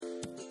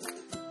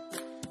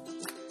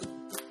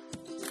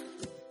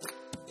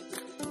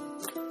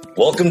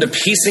Welcome to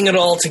Piecing It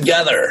All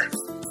Together.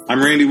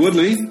 I'm Randy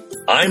Woodley.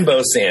 I'm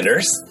Bo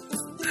Sanders.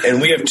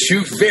 And we have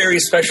two very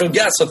special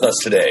guests with us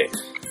today.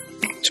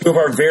 Two of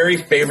our very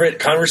favorite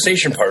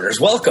conversation partners.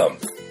 Welcome.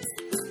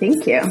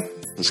 Thank you.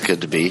 It's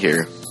good to be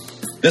here.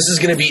 This is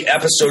going to be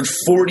episode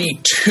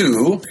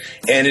 42,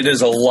 and it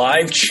is a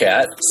live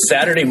chat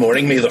Saturday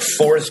morning. May the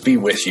 4th be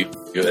with you,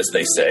 as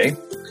they say.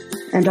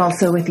 And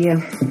also with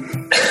you.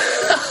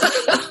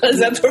 Is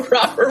that the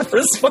proper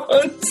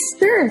response?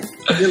 Sure.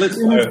 Yeah, let's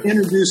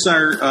introduce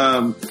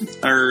our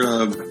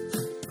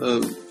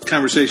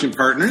conversation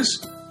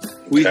partners.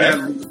 We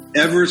have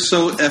ever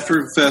so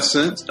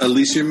effervescent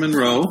Alicia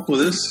Monroe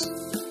with us.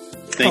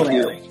 Thank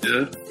you,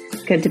 Alicia.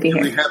 Good to be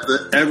here. We have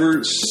the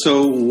ever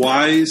so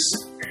wise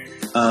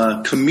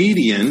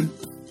comedian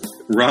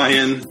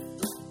Ryan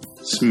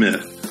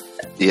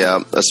Smith. Yeah,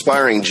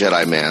 aspiring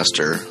Jedi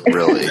Master,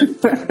 really.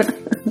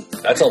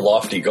 That's a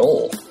lofty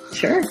goal.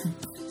 Sure.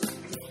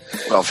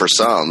 Well, for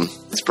some,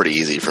 it's pretty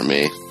easy for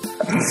me.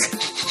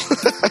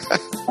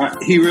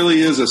 He really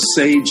is a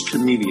sage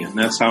comedian.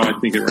 That's how I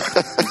think it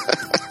right.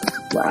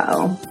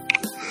 Wow.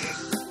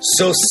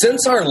 So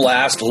since our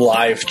last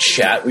live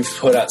chat, we've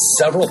put out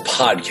several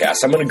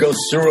podcasts. I'm going to go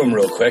through them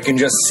real quick and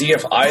just see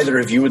if either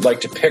of you would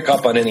like to pick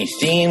up on any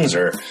themes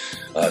or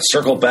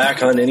circle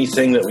back on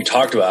anything that we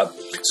talked about.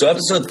 So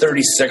episode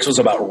 36 was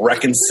about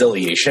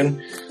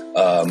reconciliation.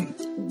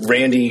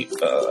 Randy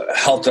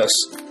helped us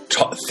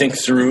think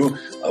through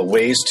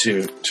ways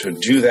to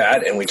do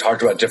that, and we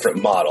talked about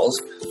different models.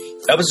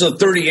 Episode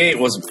 38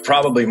 was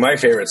probably my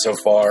favorite so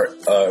far.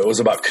 It was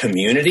about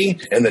community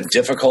and the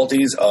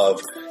difficulties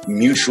of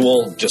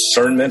mutual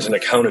discernment and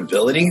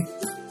accountability,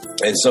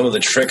 and some of the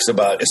tricks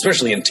about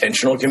especially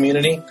intentional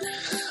community.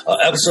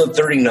 Episode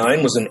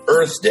 39 was an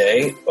Earth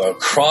Day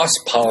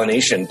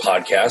cross-pollination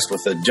podcast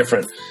with a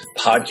different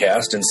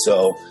podcast, and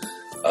so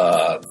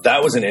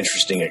that was an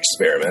interesting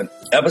experiment.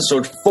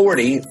 Episode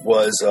 40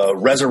 was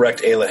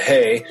Resurrect Ayla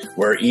Hay,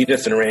 where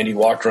Edith and Randy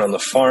walked around the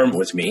farm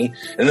with me.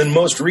 And then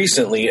most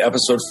recently,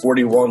 episode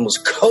 41 was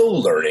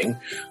Co-Learning.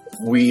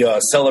 We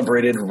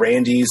celebrated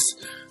Randy's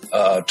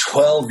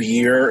 12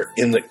 years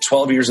in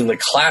the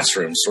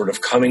classroom, sort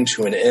of coming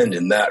to an end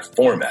in that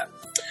format.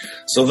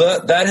 So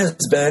that has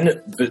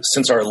been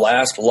since our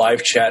last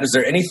live chat. Is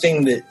there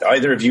anything that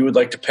either of you would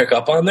like to pick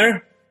up on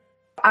there?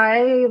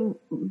 I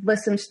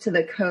listened to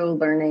the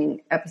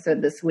Co-Learning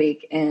episode this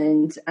week,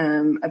 and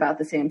about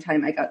the same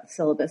time I got the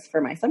syllabus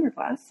for my summer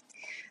class.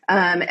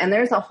 And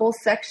there's a whole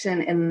section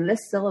in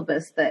this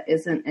syllabus that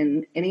isn't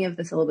in any of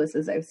the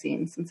syllabuses I've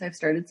seen since I've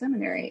started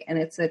seminary, and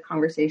it's a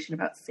conversation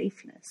about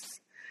safeness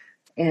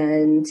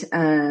and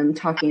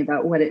talking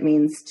about what it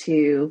means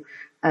to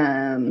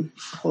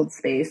hold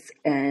space.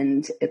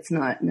 And it's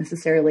not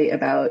necessarily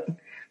about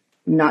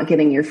not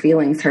getting your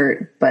feelings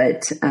hurt,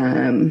 but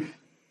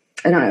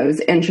I don't know, it was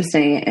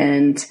interesting,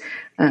 and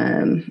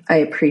I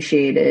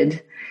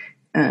appreciated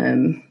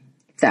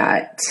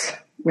that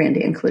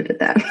Randy included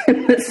that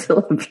in the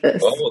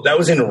syllabus. Oh, that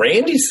was in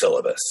Randy's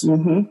syllabus.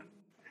 Mm-hmm.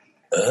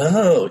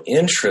 Oh,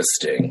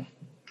 interesting.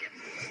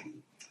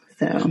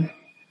 So,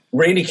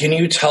 Randy, can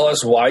you tell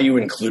us why you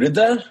included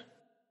that?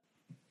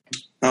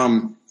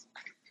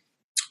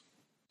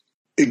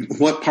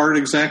 What part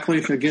exactly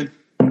again?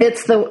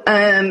 It's the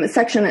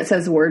section that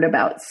says word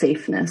about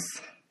safeness.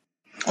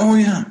 Oh,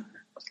 yeah.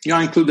 Yeah,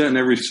 I include that in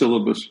every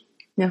syllabus.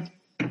 Yeah.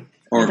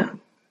 Or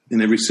in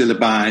every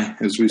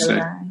syllabi, as we say.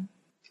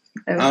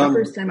 That was the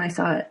first time I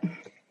saw it.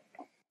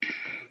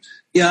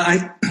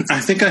 Yeah, I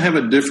think I have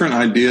a different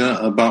idea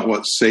about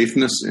what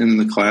safeness in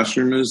the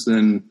classroom is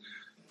than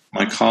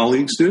my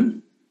colleagues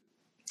do.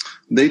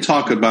 They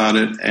talk about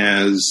it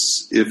as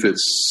if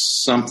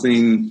it's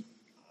something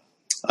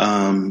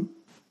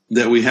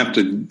that we have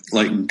to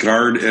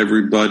guard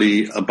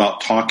everybody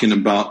about talking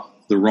about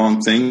the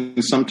wrong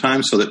things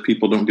sometimes so that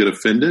people don't get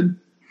offended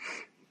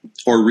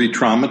or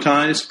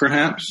re-traumatized,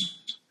 perhaps.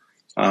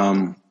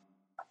 And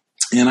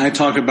I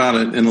talk about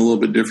it in a little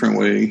bit different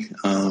way,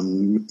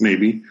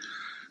 maybe.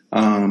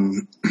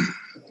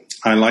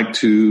 I like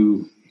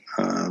to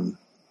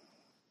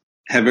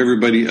have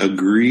everybody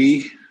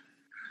agree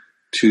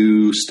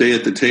to stay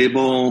at the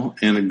table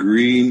and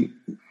agree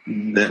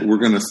that we're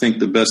going to think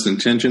the best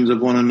intentions of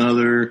one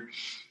another.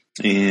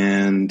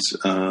 And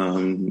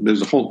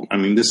there's a whole,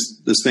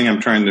 this thing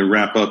I'm trying to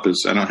wrap up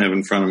is I don't have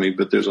in front of me,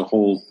 but there's a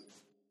whole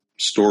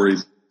story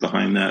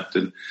behind that.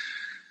 And,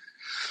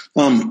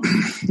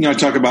 I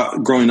talk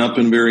about growing up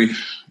in very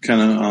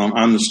kind of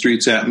on the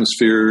streets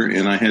atmosphere,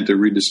 and I had to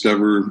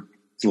rediscover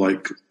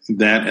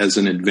that as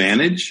an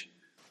advantage.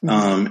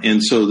 Mm-hmm.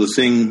 And so the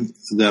thing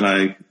that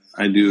I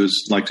do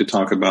is like to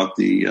talk about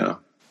the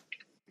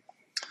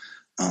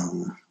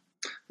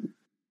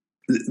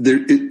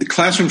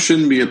classroom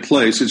shouldn't be a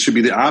place. It should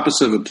be the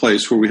opposite of a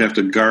place where we have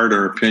to guard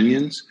our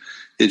opinions.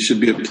 It should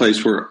be a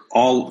place where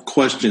all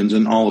questions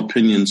and all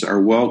opinions are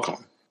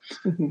welcome.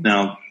 Mm-hmm.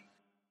 Now,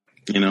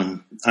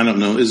 I don't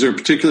know. Is there a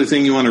particular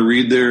thing you want to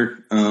read there,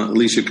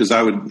 Alicia? Because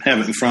I would have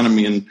it in front of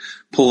me and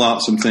pull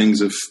out some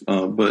things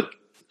but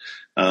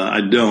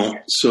I don't.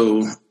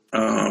 So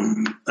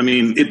I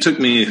mean, it took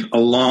me a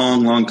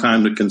long, long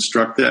time to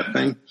construct that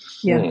thing.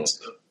 Yeah.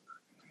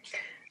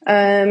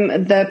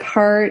 The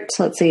part,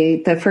 let's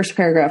see, the first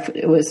paragraph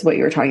was what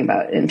you were talking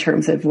about in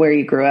terms of where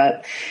you grew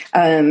up.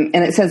 And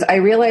it says, I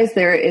realize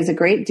there is a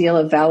great deal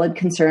of valid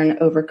concern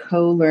over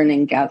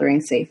co-learning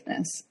gathering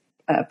safeness.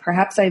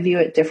 Perhaps I view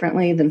it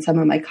differently than some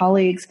of my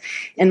colleagues.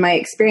 In my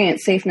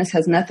experience, safeness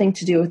has nothing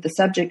to do with the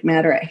subject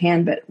matter at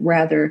hand, but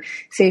rather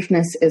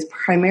safeness is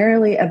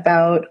primarily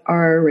about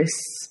our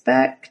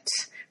respect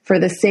for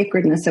the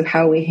sacredness of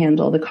how we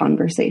handle the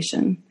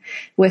conversation.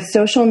 With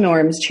social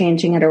norms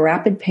changing at a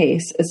rapid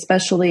pace,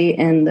 especially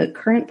in the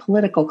current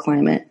political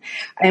climate,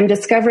 I am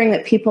discovering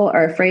that people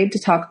are afraid to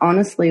talk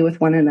honestly with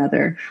one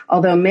another,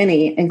 although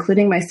many,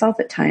 including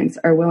myself at times,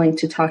 are willing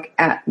to talk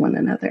at one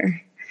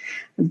another.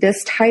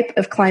 This type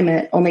of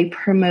climate only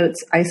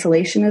promotes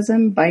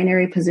isolationism,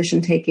 binary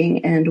position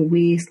taking, and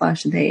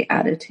we/they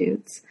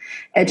attitudes.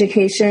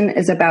 Education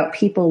is about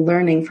people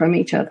learning from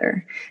each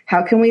other.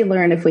 How can we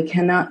learn if we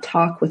cannot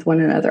talk with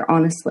one another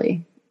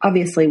honestly?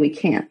 Obviously, we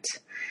can't.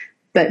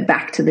 But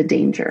back to the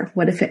danger.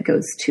 What if it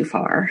goes too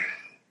far?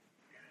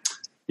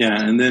 Yeah,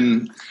 and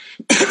then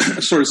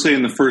sort of say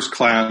in the first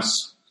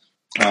class,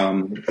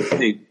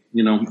 hey,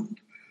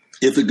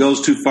 if it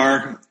goes too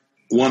far,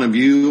 one of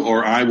you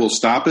or I will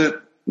stop it.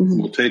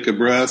 We'll take a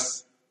breath.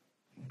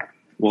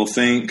 We'll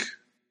think.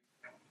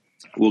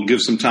 We'll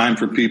give some time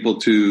for people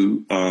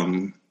to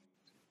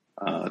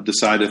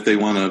decide if they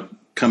want to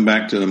come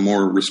back to a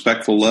more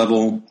respectful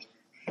level.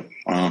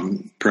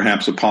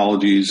 Perhaps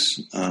apologies.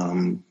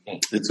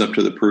 It's up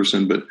to the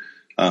person, but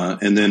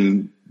and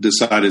then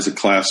decide as a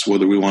class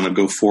whether we want to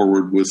go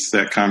forward with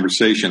that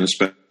conversation,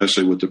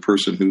 especially with the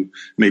person who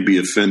may be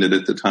offended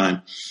at the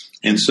time.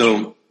 And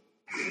so,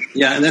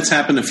 yeah, and that's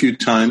happened a few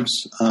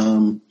times.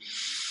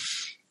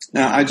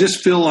 Now, I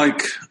just feel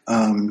like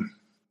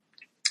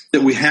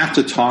that we have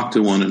to talk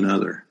to one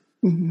another.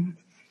 Mm-hmm.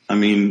 I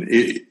mean,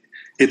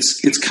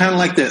 it's kind of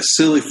like that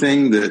silly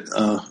thing that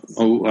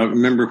I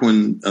remember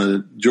when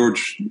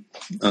George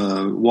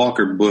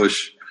Walker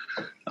Bush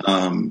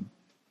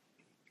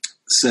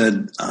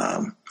said,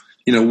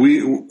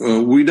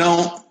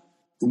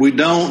 we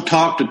don't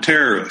talk to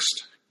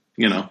terrorists.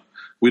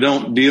 We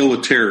don't deal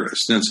with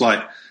terrorists. And it's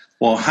like,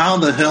 well, how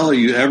the hell are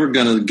you ever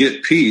going to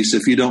get peace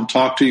if you don't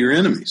talk to your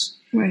enemies?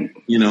 Right.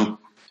 You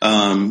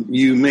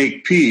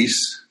make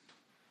peace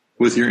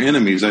with your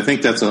enemies. I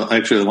think that's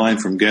actually a line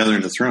from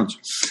Gathering of Thrones.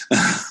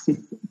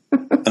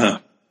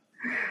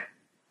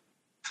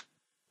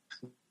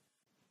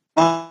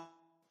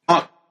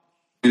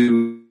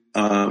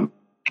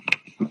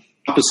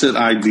 Opposite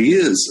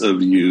ideas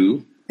of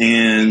you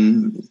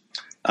and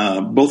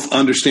both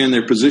understand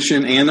their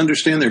position and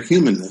understand their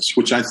humanness,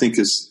 which I think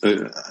is,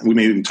 we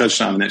may even touched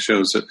on in that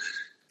show,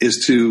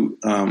 is to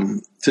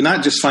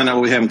not just find out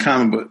what we have in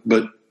common,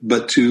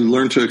 but to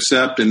learn to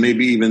accept and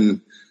maybe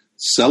even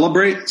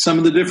celebrate some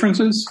of the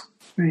differences.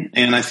 Right.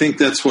 And I think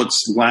that's what's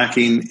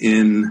lacking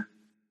in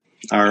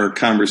our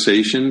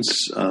conversations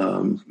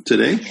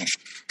today.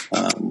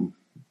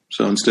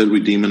 So instead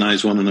we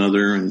demonize one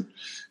another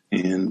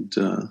and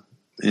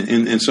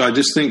so I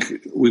just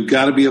think we've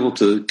got to be able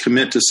to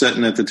commit to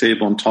sitting at the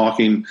table and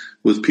talking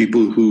with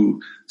people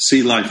who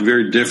see life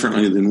very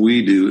differently than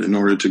we do in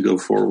order to go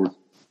forward.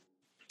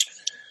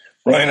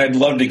 Ryan, I'd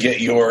love to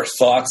get your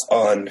thoughts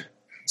on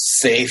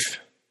safe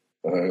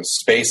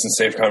space and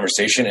safe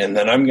conversation. And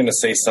then I'm going to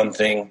say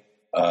something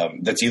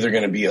that's either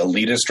going to be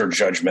elitist or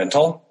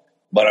judgmental,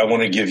 but I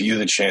want to give you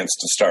the chance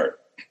to start.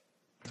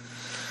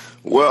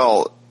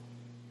 Well,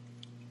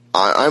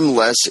 I'm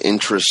less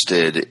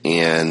interested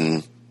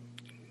in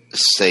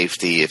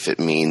safety if it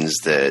means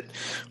that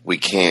we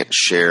can't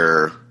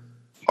share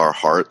our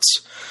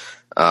hearts.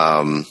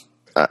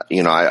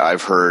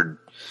 I've heard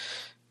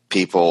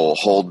people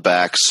hold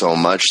back so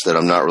much that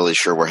I'm not really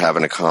sure we're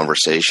having a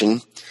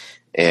conversation.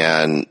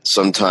 And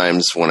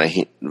sometimes when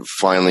I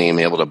finally am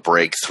able to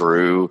break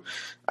through,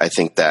 I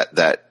think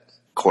that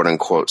quote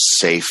unquote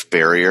safe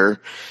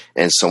barrier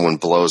and someone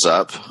blows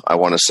up, I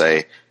want to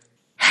say,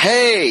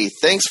 hey,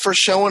 thanks for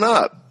showing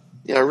up.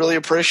 I really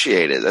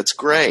appreciate it. That's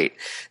great.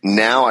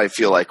 Now I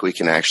feel like we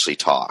can actually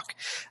talk.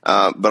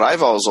 But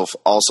I've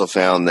also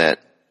found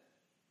that,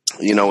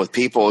 with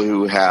people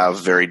who have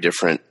very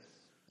different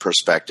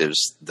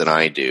perspectives than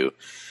I do,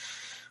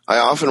 I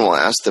often will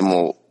ask them,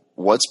 well,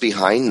 what's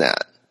behind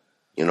that?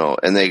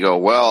 And they go,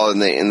 well,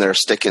 and they're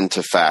sticking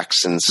to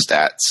facts and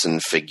stats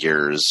and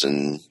figures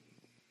and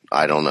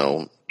I don't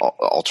know,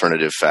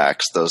 alternative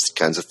facts, those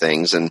kinds of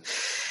things. And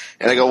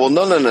I go, well,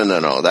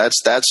 no.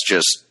 That's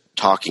just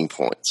talking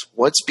points.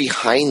 What's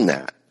behind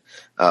that?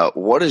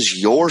 What is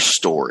your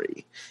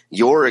story,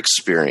 your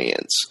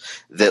experience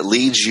that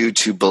leads you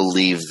to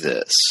believe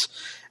this?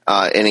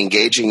 And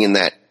engaging in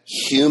that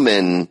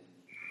human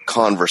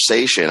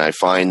conversation, I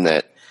find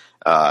that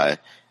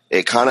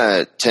it kind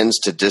of tends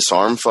to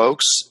disarm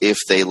folks if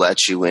they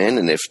let you in,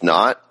 and if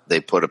not, they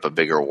put up a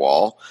bigger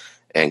wall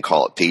and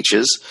call it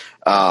peaches.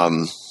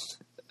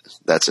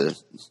 That's a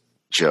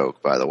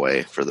joke, by the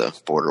way, for the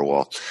border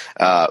wall.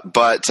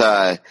 But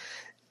I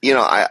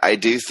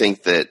do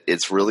think that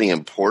it's really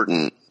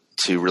important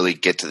to really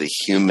get to the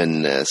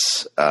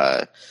humanness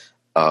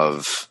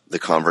of the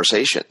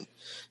conversation,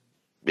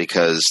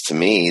 because to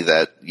me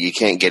that you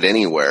can't get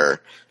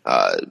anywhere.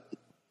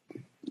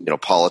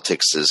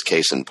 Politics is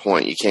case in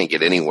point. You can't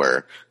get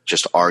anywhere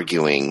just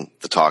arguing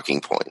the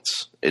talking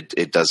points.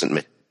 It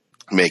doesn't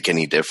make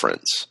any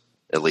difference,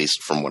 at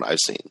least from what I've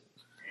seen.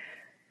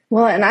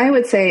 Well, and I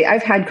would say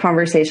I've had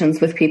conversations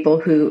with people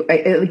who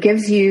it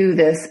gives you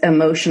this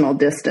emotional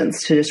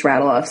distance to just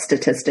rattle off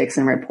statistics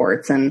and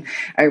reports. And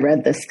I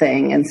read this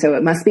thing, and so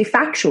it must be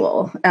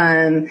factual.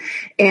 And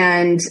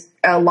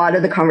a lot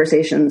of the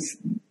conversations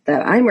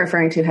that I'm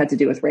referring to had to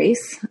do with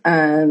race.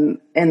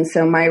 And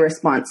so my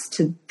response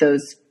to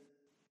those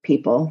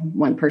people,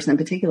 one person in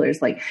particular,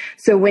 is like,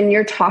 so when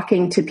you're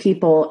talking to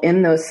people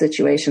in those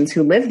situations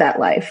who live that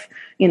life,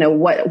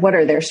 what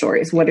are their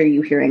stories? What are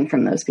you hearing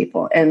from those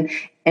people? And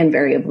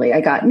invariably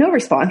I got no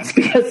response,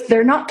 because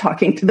they're not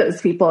talking to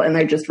those people and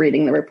they're just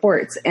reading the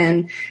reports.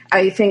 And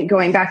I think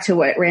going back to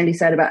what Randy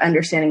said about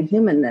understanding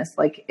humanness,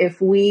 like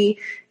if we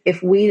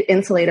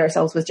insulate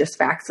ourselves with just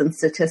facts and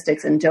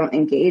statistics and don't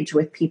engage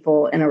with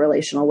people in a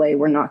relational way,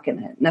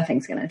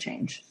 nothing's going to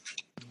change.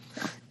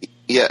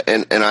 Yeah.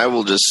 And I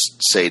will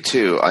just say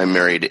too, I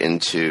married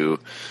into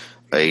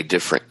a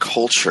different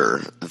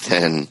culture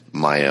than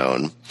my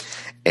own.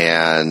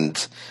 And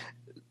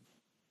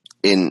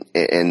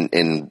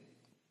in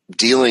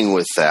dealing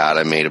with that,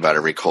 I made about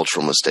every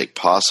cultural mistake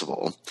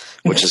possible,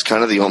 which is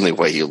kind of the only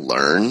way you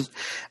learn.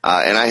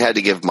 And I had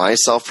to give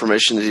myself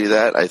permission to do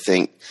that. I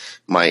think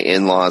my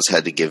in-laws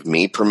had to give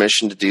me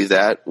permission to do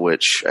that,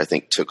 which I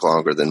think took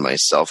longer than me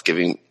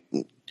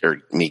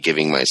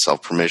giving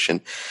myself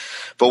permission.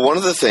 But one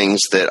of the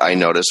things that I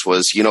noticed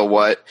was, even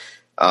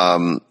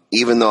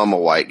though I'm a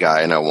white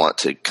guy and I want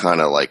to kind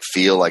of like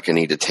feel like I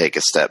need to take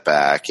a step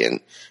back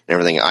and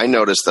everything, I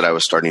noticed that I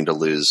was starting to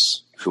lose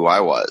who I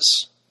was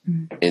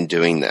in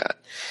doing that.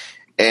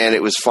 And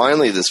it was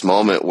finally this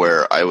moment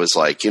where I was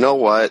like, you know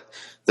what?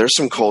 There's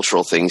some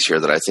cultural things here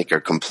that I think are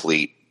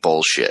complete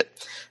bullshit.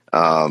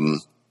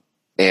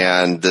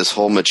 And this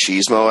whole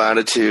machismo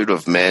attitude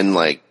of men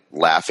like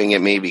laughing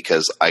at me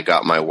because I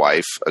got my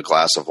wife a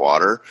glass of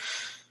water.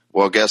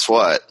 Well, guess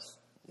what?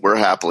 We're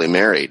happily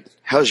married.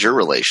 How's your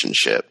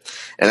relationship?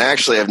 And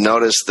actually, I've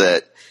noticed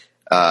that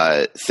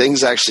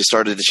things actually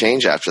started to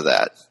change after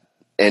that.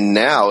 And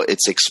now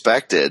it's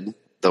expected,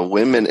 the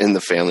women in the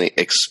family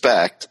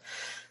expect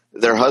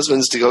their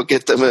husbands to go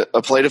get them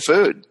a plate of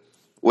food,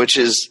 which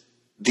is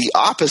the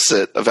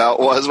opposite of how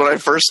it was when I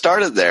first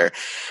started there.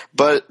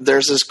 But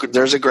there's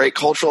a great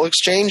cultural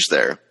exchange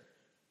there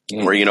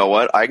where, you know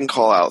what, I can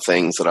call out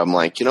things that I'm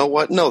like, you know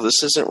what, no,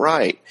 this isn't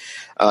right.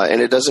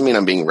 And it doesn't mean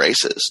I'm being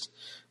racist.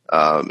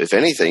 If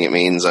anything, it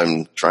means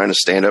I'm trying to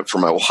stand up for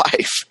my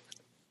wife.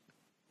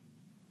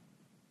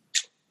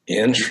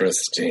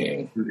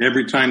 Interesting.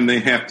 Every time they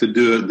have to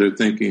do it, they're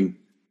thinking,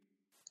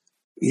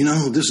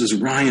 this is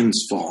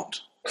Ryan's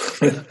fault.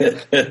 Glad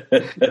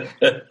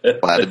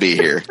to be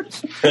here.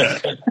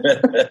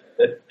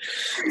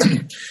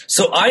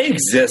 So I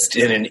exist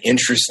in an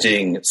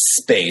interesting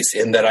space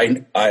in that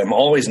I'm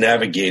always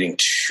navigating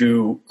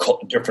two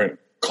different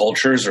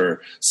cultures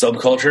or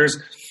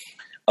subcultures.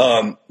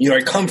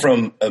 I come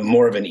from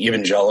more of an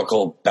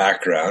evangelical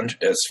background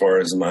as far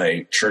as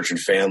my church and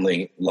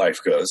family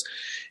life goes.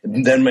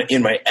 Then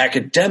in my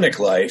academic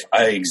life,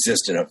 I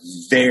exist in a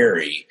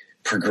very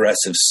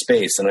progressive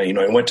space. And I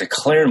went to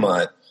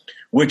Claremont,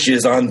 which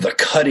is on the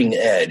cutting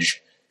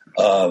edge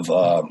of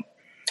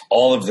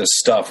all of this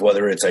stuff,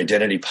 whether it's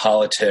identity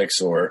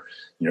politics or,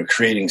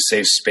 creating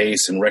safe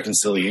space and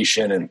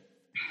reconciliation. And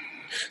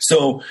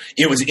so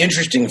it was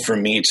interesting for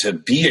me to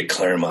be at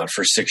Claremont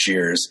for 6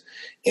 years,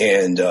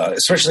 and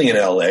especially in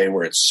LA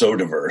where it's so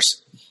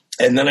diverse.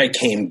 And then I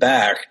came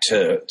back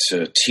to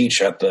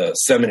teach at the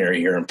seminary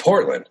here in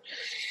Portland.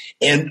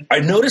 And I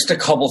noticed a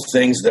couple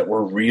things that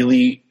were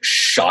really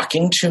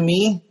shocking to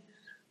me.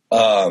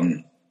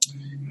 One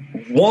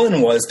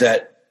was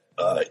that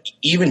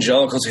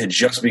evangelicals had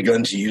just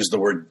begun to use the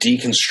word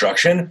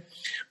deconstruction,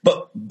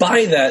 but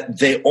by that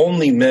they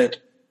only meant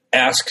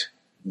ask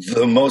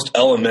the most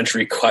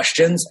elementary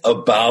questions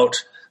about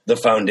the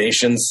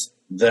foundations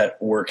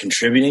that were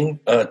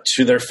contributing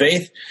to their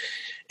faith.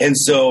 And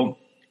so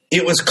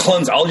it was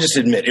clumsy. I'll just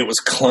admit it was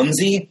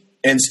clumsy.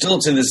 And still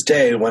to this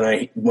day, when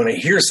I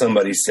hear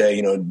somebody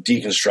say,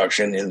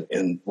 deconstruction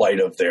in light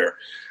of their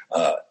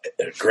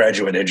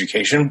graduate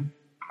education,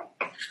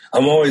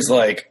 I'm always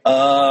like,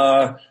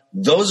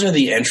 those are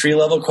the entry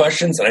level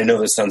questions. And I know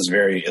this sounds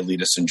very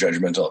elitist and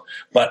judgmental,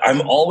 but I'm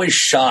always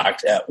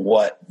shocked at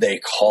what they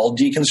call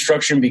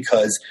deconstruction,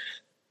 because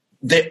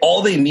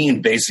all they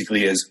mean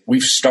basically is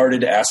we've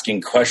started asking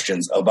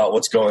questions about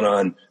what's going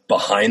on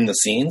behind the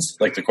scenes,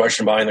 like the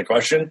question behind the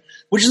question,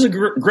 which is a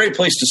great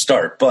place to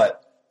start.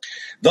 But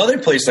the other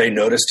place I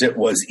noticed it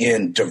was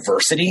in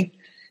diversity,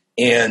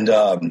 and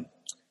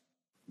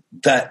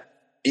that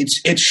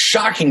it's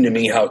shocking to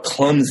me how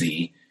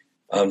clumsy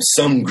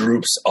Some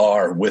groups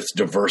are with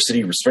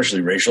diversity,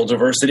 especially racial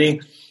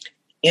diversity,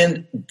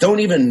 and don't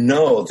even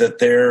know that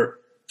they're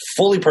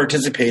fully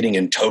participating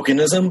in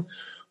tokenism,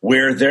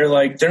 where they're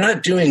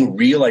not doing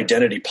real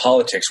identity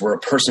politics, where a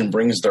person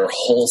brings their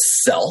whole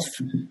self,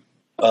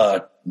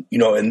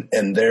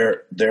 and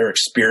their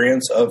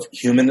experience of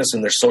humanness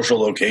and their social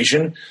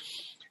location,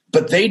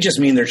 but they just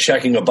mean they're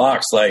checking a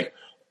box like,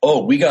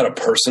 oh, we got a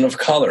person of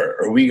color,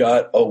 or we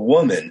got a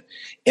woman,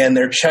 and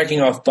they're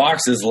checking off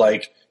boxes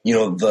like,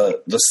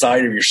 the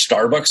side of your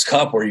Starbucks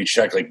cup where you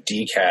check like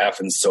decaf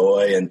and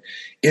soy, and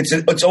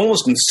it's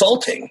almost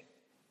insulting.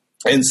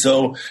 And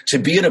so to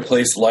be at a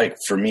place like,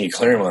 for me,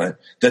 Claremont,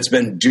 that's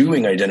been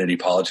doing identity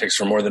politics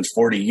for more than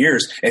 40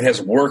 years and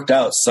has worked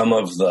out some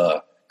of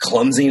the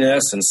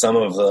clumsiness and some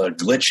of the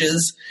glitches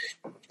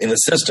in the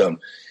system,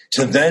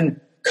 to then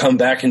come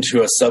back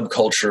into a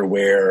subculture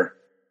where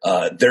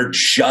they're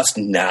just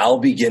now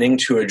beginning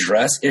to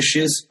address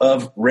issues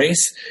of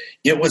race,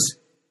 it was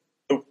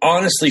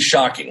honestly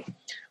shocking.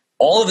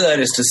 All of that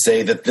is to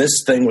say that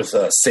this thing with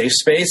a safe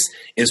space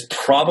is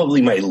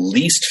probably my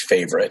least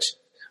favorite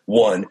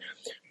one,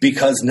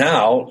 because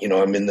now,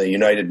 I'm in the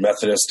United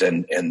Methodist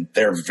and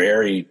they're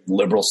very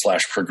liberal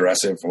 /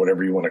 progressive,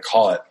 whatever you want to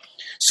call it.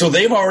 So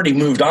they've already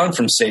moved on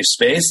from safe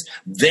space.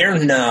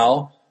 They're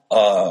now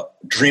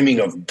dreaming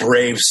of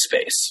brave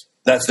space.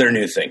 That's their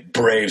new thing,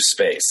 brave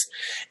space.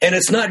 And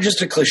it's not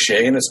just a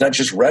cliche and it's not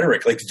just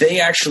rhetoric. Like, they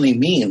actually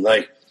mean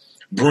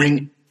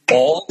bring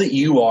all that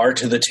you are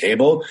to the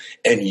table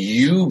and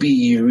you be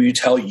you.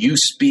 You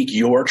speak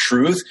your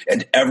truth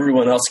and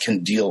everyone else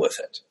can deal with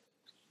it.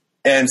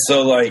 And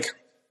so,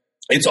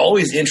 it's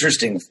always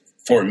interesting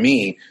for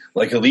me,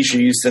 like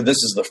Alicia, you said, this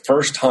is the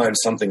first time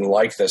something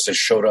like this has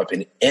showed up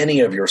in any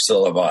of your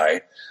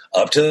syllabi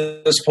up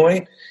to this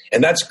point,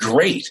 and that's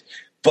great.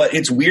 But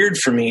it's weird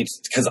for me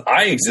because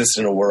I exist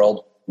in a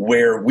world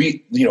where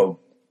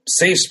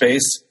safe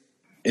space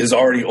is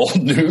already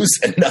old news,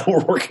 and now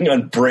we're working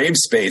on brave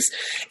space,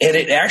 and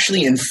it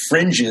actually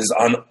infringes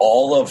on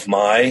all of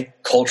my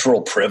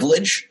cultural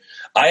privilege.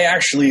 I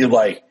actually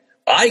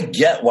I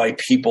get why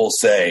people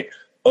say,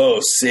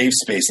 oh, safe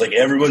space,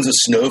 everyone's a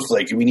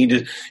snowflake and we need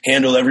to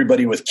handle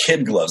everybody with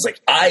kid gloves.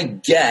 I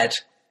get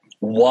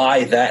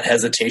why that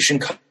hesitation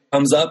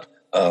comes up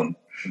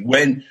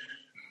when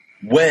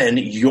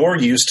you're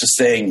used to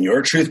saying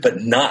your truth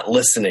but not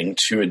listening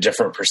to a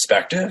different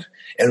perspective,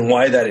 and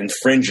why that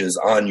infringes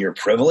on your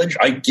privilege.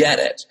 I get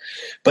it.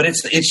 But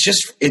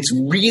it's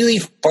really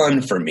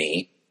fun for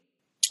me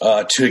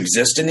to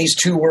exist in these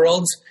two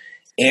worlds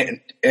and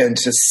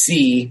to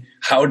see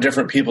how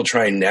different people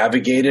try and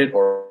navigate it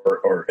or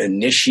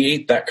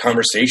initiate that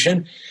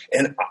conversation.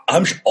 And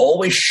I'm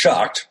always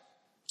shocked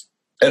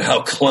at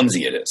how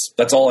clumsy it is.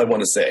 That's all I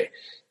want to say,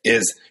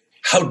 is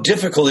how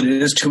difficult it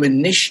is to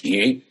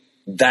initiate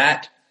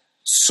that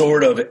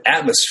sort of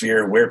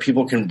atmosphere where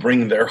people can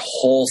bring their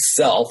whole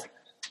self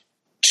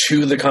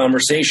to the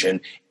conversation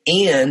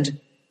and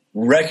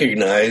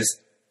recognize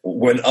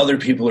when other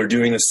people are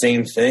doing the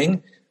same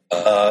thing.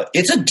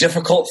 It's a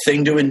difficult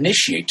thing to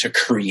initiate, to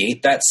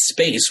create that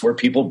space where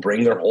people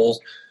bring their whole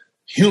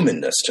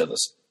humanness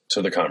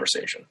to the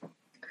conversation.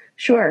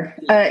 Sure.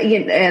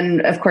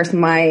 And of course,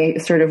 my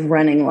sort of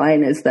running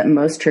line is that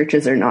most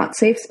churches are not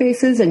safe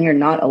spaces, and you're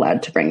not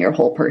allowed to bring your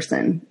whole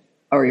person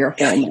or your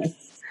wholeness.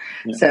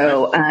 Yeah.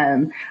 So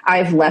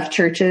I've left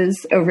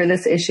churches over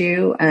this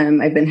issue.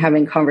 I've been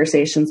having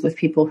conversations with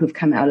people who've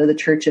come out of the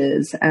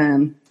churches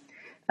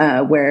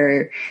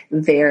where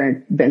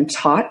they're been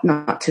taught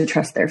not to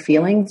trust their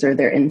feelings or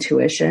their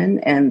intuition.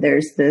 And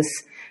there's this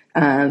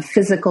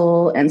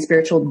physical and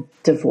spiritual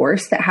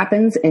divorce that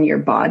happens in your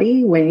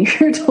body when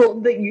you're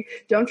told that you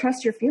don't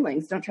trust your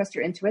feelings, don't trust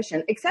your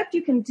intuition, except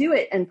you can do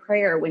it in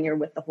prayer when you're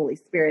with the Holy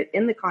Spirit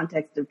in the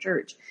context of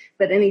church.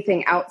 But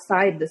anything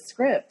outside the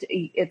script,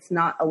 it's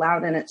not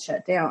allowed and it's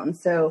shut down.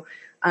 So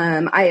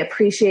I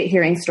appreciate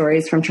hearing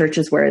stories from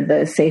churches where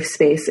the safe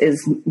space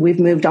is,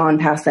 we've moved on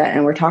past that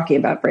and we're talking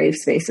about brave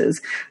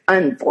spaces.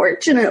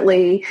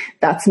 Unfortunately,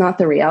 that's not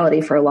the reality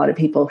for a lot of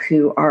people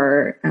who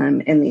are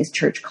in these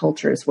church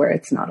cultures where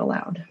it's not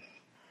allowed.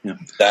 Yeah.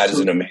 That is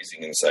an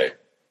amazing insight.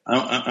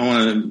 I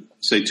want to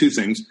say two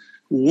things.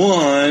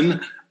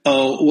 One,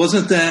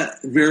 wasn't that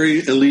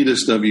very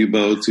elitist of you,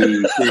 Bo,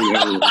 to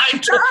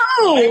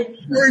I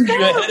warned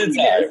you ahead of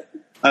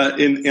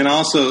time. And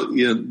also,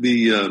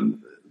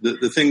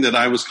 the thing that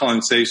I was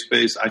calling safe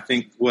space, I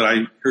think what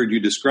I heard you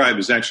describe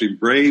is actually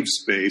brave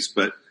space,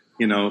 but,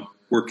 are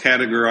we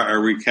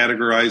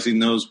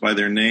categorizing those by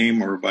their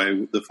name or by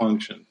the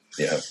function?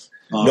 Yeah.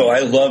 No, I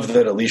love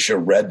that Alicia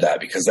read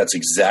that, because that's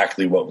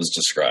exactly what was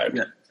described.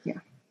 Yeah.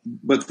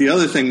 But the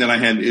other thing that I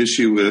had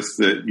issue with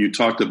that you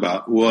talked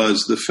about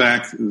was the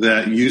fact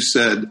that you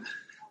said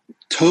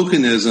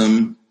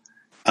tokenism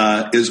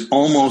is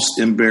almost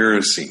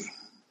embarrassing.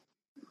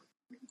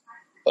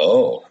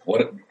 Oh,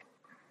 what?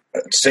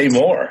 Say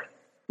more.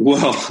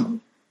 Well,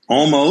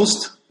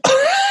 almost.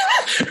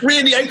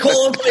 Randy, I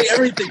call and play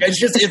everything.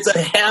 It's a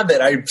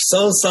habit. I'm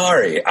so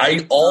sorry.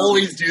 I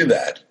always do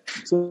that.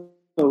 So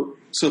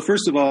So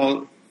first of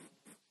all,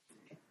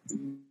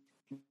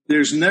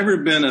 there's never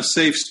been a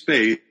safe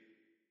space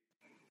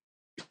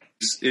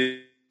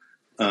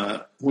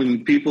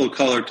when people of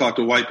color talk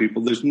to white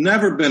people. There's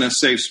never been a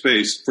safe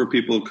space for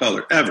people of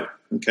color, ever,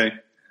 okay?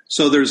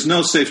 So there's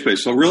no safe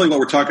space. So really what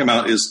we're talking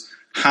about is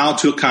how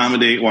to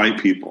accommodate white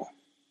people,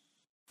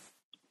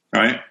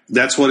 right?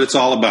 That's what it's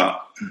all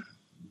about.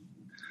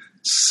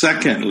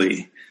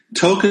 Secondly,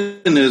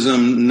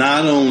 tokenism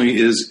not only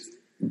is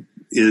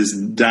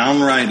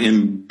downright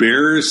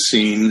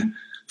embarrassing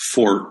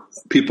for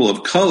people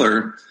of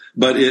color,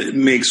 but it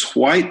makes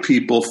white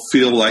people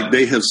feel like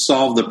they have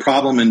solved the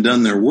problem and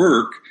done their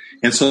work,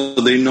 and so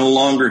they no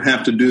longer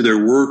have to do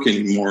their work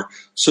anymore.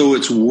 So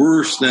it's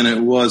worse than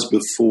it was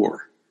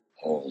before.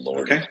 Oh,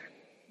 Lord. Okay?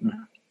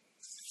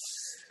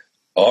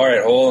 All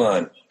right, hold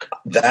on.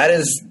 That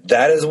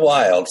is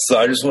wild. So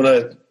I just want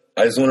to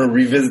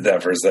revisit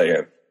that for a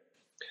second.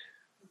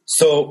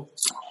 So,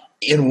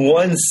 in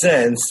one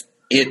sense,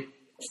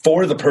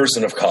 for the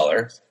person of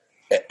color,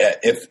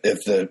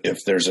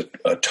 if there's a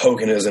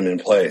tokenism in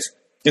place,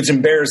 it's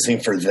embarrassing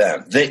for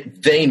them.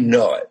 They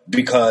know it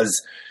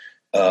because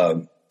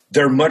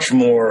they're much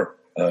more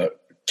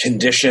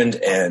conditioned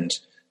and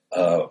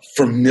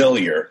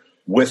familiar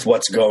with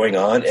what's going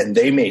on, and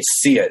they may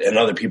see it, and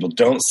other people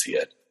don't see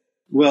it.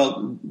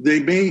 Well, they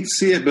may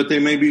see it, but they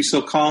may be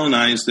so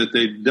colonized that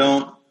they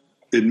don't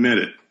admit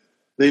it.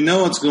 They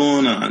know what's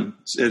going on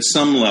at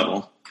some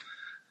level,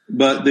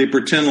 but they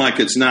pretend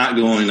like it's not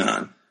going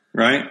on,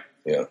 right?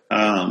 Yeah.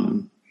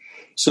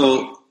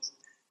 So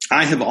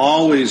I have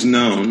always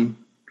known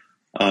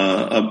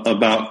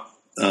about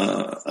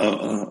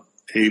a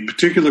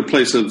particular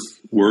place of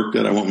work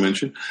that I won't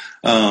mention,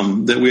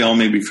 that we all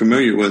may be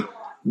familiar with,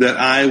 that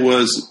I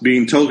was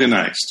being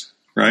tokenized,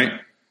 right?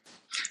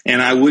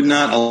 And I would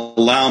not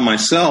allow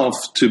myself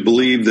to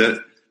believe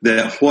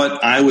that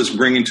what I was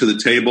bringing to the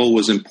table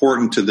was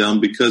important to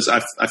them, because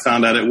I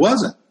found out it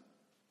wasn't.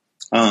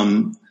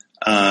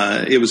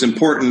 It was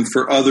important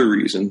for other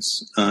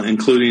reasons,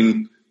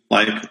 including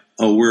like,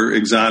 oh, we're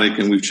exotic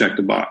and we've checked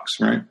a box,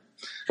 right?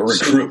 For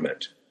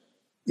recruitment.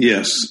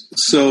 Yes.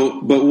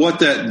 So, but what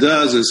that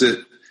does is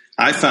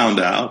I found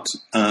out,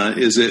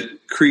 is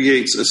it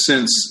creates a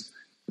sense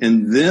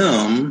in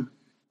them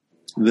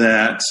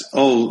that,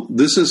 oh,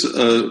 this is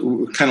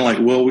kind of like,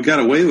 well, we got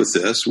away with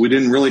this. We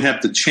didn't really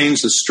have to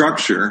change the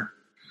structure.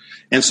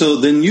 And so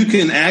then you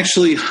can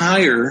actually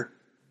hire,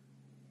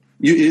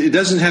 it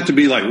doesn't have to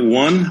be like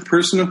one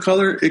person of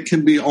color. It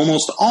can be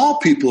almost all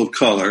people of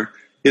color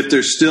if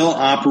they're still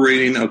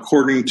operating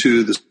according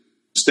to the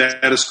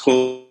status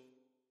quo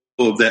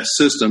of that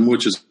system,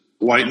 which is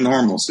white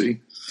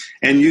normalcy.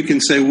 And you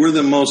can say we're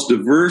the most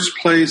diverse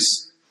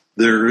place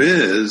there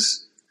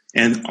is,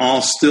 and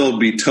all still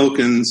be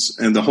tokens,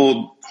 and the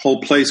whole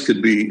place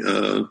could be,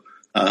 full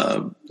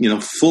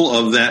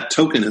of that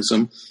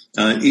tokenism,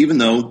 even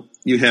though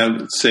you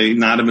have, say,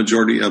 not a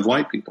majority of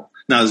white people.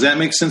 Now, does that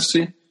make sense to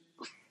you?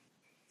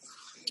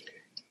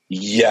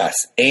 Yes,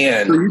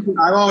 and So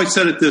I've always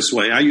said it this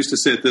way. I used to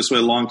say it this way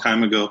a long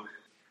time ago.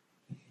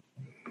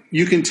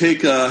 You can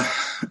take a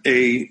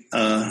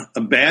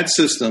bad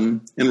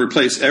system and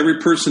replace every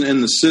person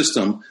in the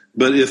system,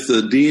 but if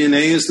the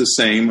DNA is the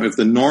same, if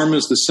the norm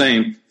is the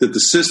same, that the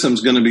system's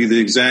going to be the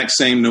exact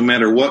same no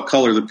matter what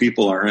color the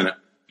people are in it.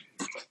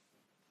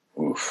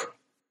 Oof.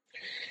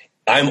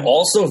 I'm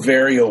also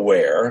very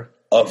aware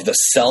of the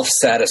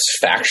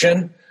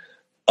self-satisfaction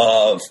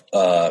of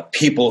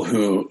people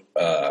who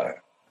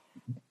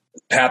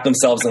pat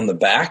themselves on the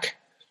back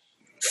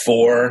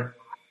for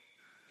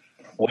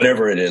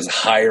whatever it is,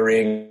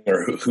 hiring,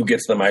 or who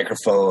gets the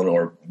microphone,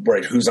 or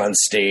right, who's on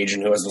stage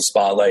and who has the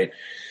spotlight,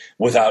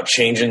 without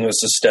changing the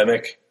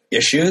systemic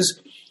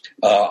issues.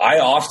 I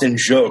often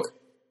joke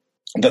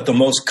that the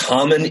most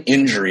common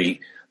injury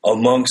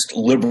amongst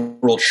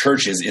liberal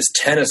churches is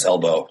tennis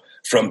elbow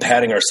from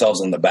patting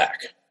ourselves on the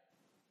back.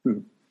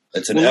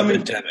 It's an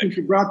epidemic. Since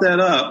you brought that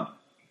up,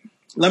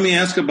 let me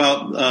ask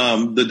about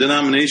the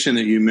denomination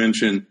that you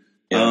mentioned.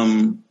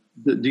 Yeah.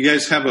 Do you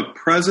guys have a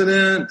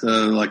president,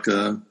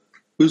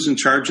 who's in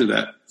charge of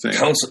that thing?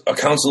 A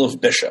council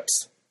of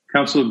bishops.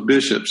 Council of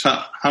bishops.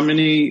 How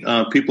many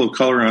people of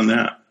color on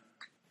that?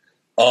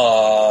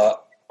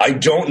 I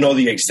don't know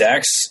the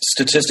exact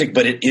statistic,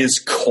 but it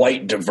is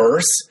quite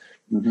diverse,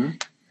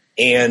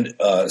 and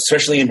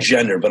especially in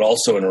gender, but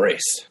also in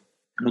race.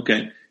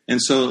 Okay,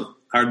 and so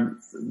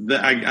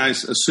I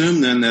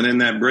assume then that in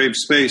that brave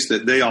space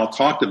that they all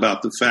talked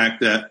about the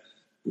fact that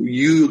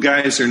you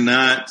guys are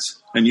not,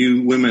 and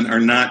you women are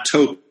not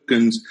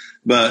tokens,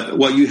 but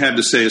what you have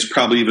to say is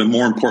probably even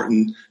more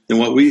important than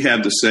what we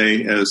have to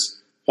say as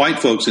white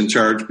folks in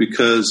charge,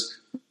 because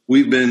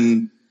we've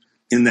been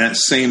in that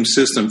same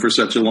system for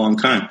such a long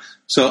time.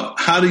 So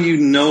how do you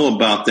know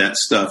about that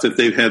stuff if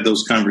they've had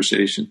those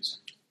conversations?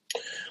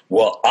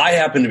 Well, I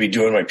happen to be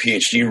doing my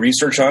PhD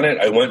research on it.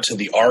 I went to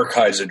the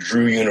archives at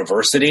Drew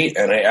University,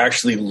 and I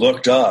actually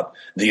looked up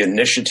the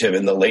initiative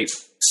in the late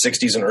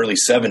 60s and early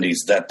 70s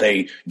that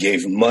they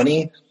gave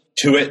money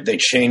to it. They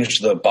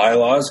changed the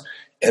bylaws,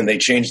 and they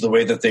changed the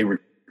way that they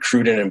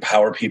recruit and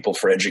empower people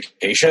for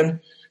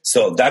education.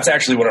 So that's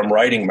actually what I'm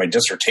writing my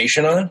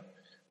dissertation on.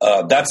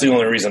 That's the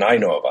only reason I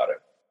know about it.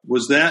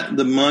 Was that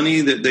the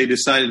money that they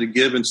decided to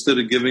give instead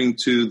of giving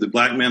to the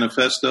Black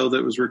Manifesto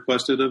that was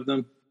requested of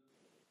them?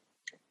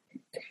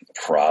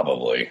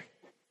 Probably.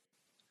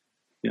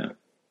 Yeah.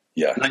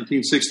 Yeah.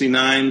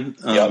 1969.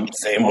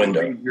 Same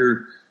window.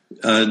 Your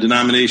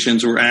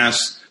denominations were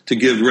asked to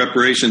give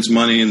reparations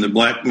money in the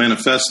Black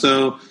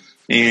Manifesto.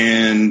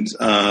 And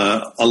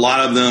a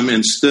lot of them,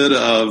 instead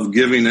of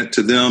giving it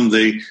to them,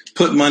 they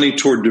put money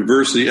toward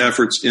diversity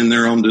efforts in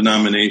their own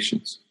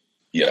denominations.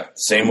 Yeah.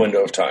 Same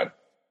window of time.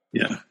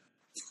 Yeah.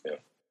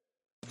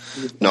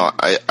 No,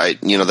 I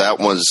that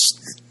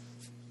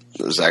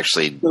was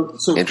actually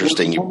so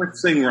interesting. One more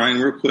thing,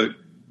 Ryan, real quick.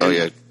 Oh,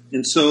 yeah.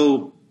 And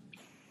so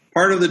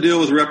part of the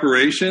deal with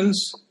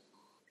reparations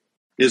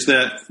is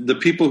that the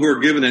people who are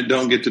given it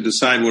don't get to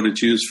decide what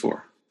it's used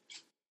for.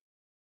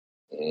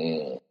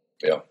 Yeah,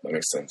 that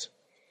makes sense.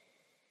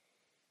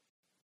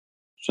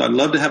 So I'd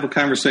love to have a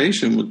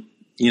conversation with,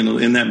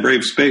 in that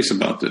brave space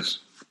about this.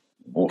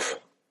 Oof.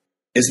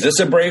 Is this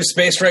a brave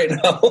space right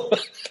now?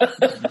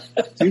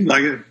 Seems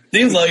like it.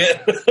 Seems like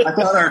it. I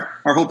thought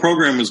our whole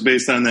program was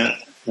based on that.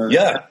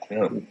 Yeah.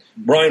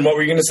 Brian, what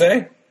were you going to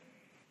say?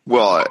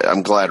 Well,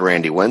 I'm glad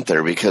Randy went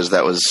there, because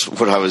that was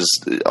what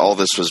all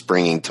this was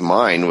bringing to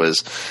mind.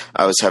 Was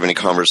I was having a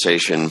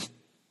conversation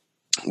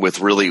with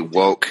really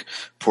woke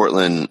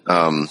Portland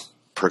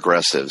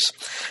progressives,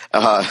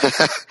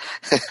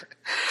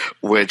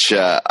 which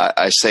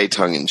I say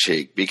tongue in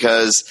cheek,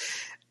 because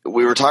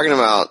we were talking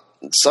about,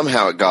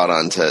 somehow it got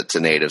onto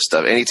Native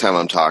stuff. Anytime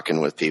I'm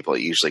talking with people,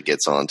 it usually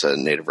gets onto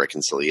Native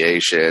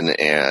reconciliation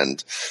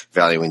and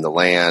valuing the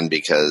land,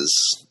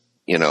 because,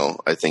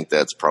 I think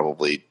that's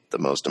probably the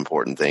most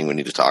important thing we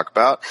need to talk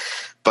about.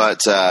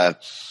 But,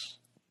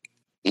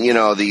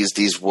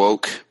 these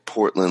woke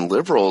Portland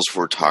liberals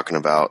were talking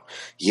about,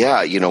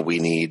 we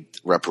need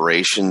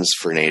reparations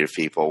for Native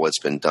people. What's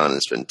been done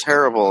has been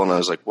terrible. And I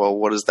was like, well,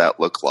 what does that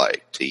look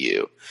like to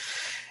you?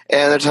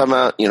 And they're talking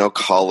about,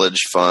 college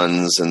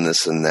funds and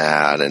this and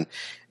that.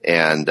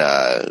 And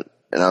I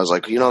was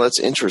like, that's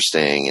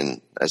interesting.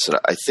 And I said,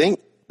 I think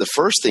the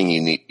first thing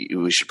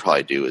we should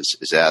probably do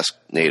is ask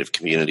Native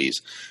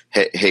communities,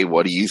 hey,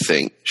 what do you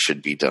think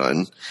should be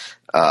done?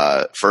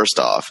 First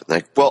off, and they're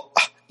like, well,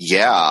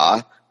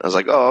 yeah. I was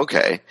like, oh,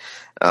 okay.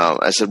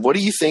 I said, what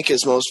do you think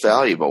is most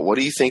valuable? What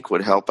do you think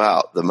would help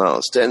out the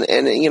most? And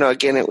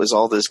again, it was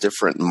all this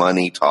different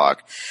money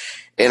talk.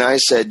 And I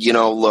said,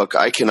 look,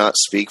 I cannot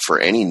speak for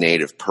any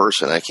Native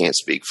person. I can't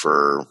speak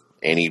for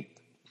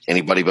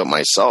anybody but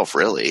myself,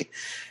 really.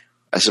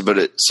 I said, but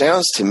it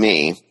sounds to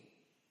me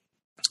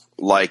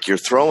like you're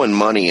throwing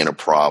money in a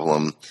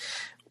problem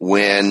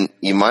when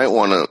you might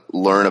want to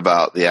learn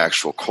about the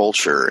actual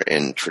culture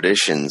and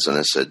traditions. And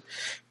I said,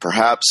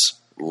 perhaps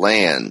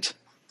land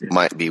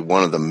might be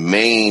one of the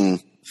main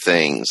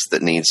things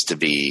that needs to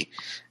be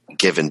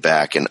given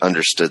back and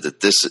understood, that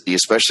this,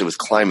 especially with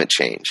climate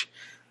change,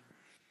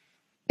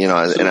 and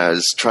I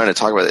was trying to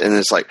talk about it, and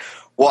it's like,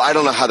 well, I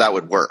don't know how that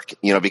would work,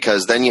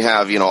 because then you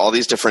have, all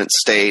these different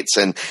states,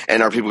 and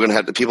are people going to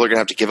have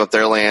to give up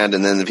their land,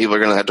 and then the people are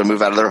going to have to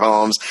move out of their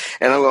homes.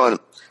 And I'm going,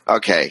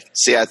 okay,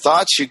 see, I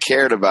thought you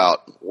cared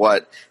about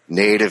what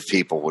Native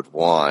people would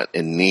want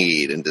and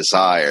need and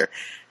desire.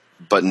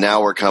 But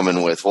now we're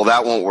coming with, well,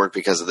 that won't work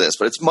because of this.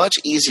 But it's much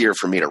easier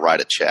for me to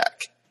write a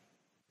check,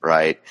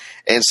 right?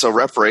 And so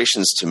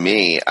reparations, to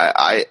me,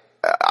 I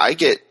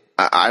get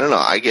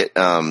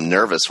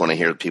nervous when I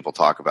hear people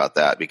talk about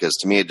that, because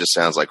to me it just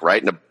sounds like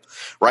writing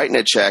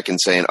a check and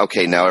saying,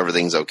 okay, now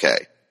everything's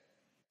okay.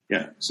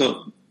 Yeah.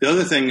 So the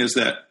other thing is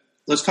that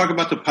let's talk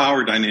about the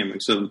power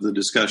dynamics of the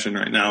discussion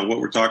right now, what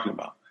we're talking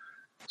about.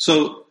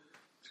 So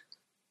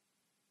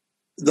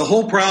the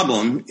whole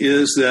problem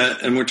is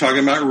that, and we're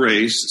talking about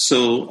race,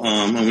 so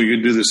and we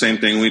could do the same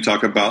thing when we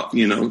talk about,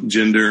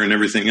 gender and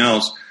everything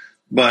else.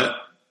 But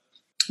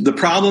the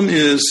problem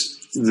is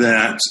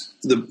that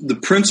the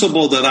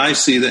principle that I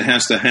see that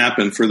has to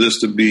happen for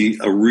this to be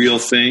a real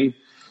thing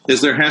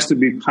is there has to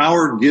be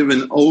power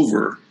given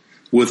over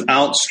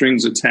without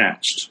strings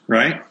attached,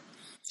 right?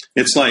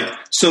 It's like,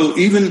 so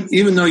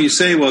even though you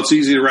say, well, it's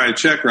easy to write a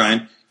check,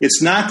 Ryan,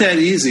 it's not that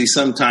easy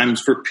sometimes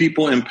for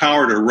people in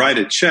power to write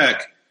a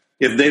check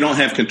if they don't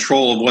have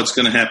control of what's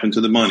going to happen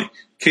to the money.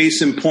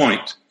 Case in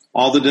point,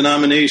 all the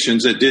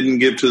denominations that didn't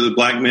give to the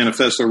Black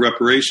Manifesto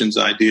reparations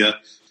idea,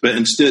 but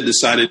instead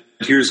decided,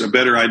 here's a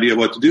better idea of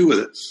what to do with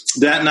it.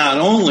 That not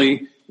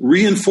only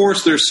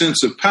reinforced their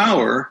sense of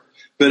power,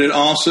 but it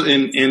also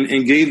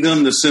and gave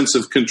them the sense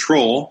of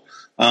control.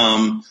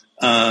 But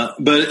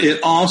it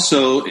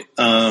also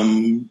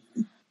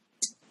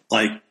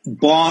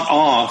bought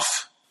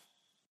off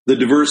the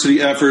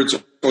diversity efforts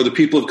or the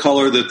people of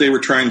color that they were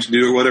trying to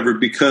do or whatever,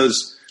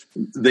 because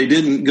they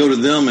didn't go to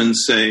them and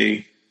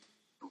say,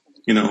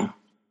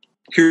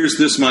 here's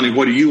this money.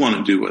 What do you want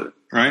to do with it?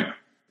 Right.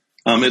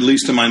 At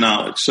least to my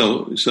knowledge.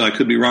 So I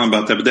could be wrong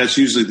about that, but that's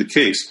usually the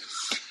case.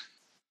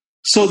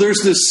 So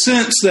there's this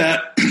sense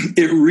that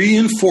it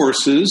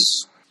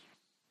reinforces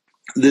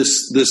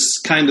this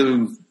kind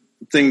of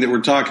thing that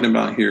we're talking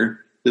about here,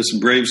 this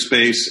brave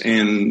space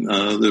and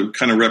the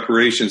kind of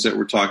reparations that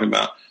we're talking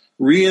about,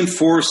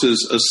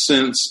 reinforces a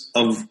sense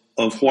of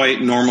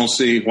white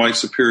normalcy, white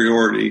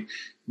superiority,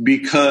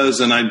 because,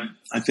 and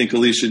I think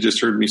Alicia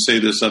just heard me say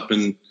this up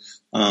in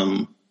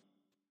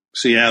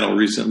Seattle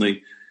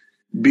recently,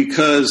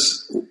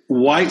 because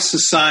white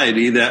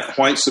society, that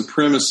white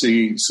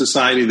supremacy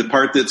society, the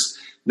part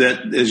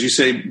that, as you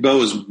say,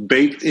 Bo, is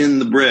baked in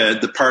the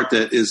bread, the part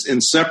that is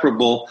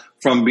inseparable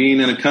from being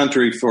in a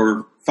country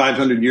for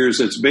 500 years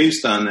that's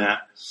based on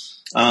that,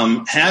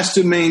 has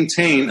to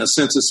maintain a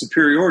sense of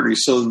superiority.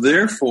 So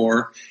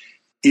therefore,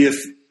 if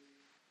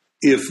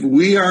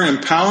we are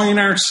empowering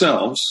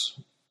ourselves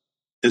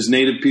as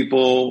Native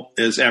people,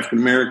 as African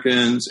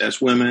Americans,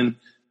 as women,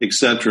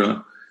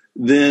 etc.,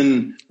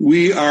 then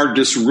we are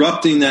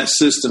disrupting that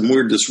system.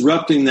 We're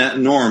disrupting that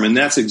norm. And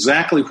that's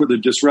exactly where the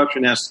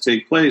disruption has to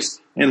take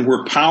place and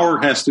where power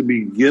has to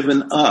be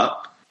given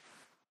up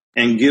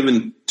and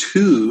given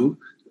to,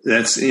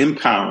 that's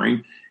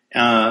empowering.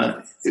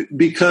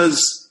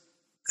 Because,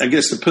 I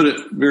guess to put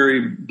it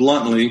very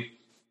bluntly,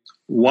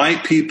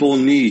 white people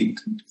need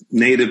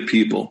Native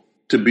people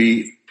to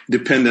be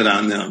dependent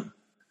on them.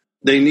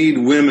 They need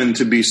women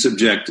to be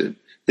subjected.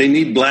 They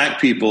need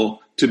black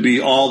people to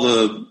be all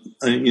the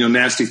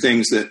nasty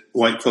things that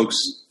white folks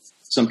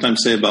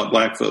sometimes say about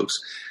black folks,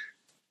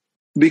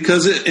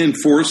 because it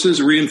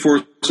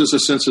reinforces a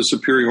sense of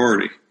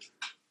superiority.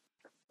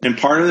 And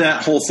part of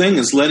that whole thing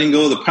is letting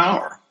go of the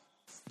power.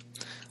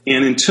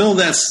 And until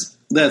that's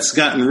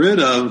gotten rid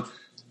of,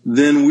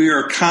 then we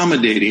are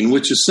accommodating,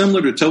 which is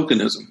similar to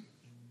tokenism.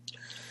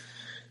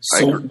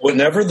 So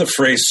whenever the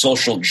phrase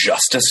social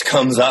justice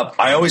comes up,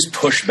 I always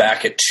push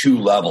back at two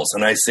levels.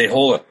 And I say,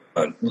 hold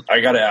on,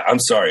 I'm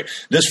sorry.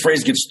 This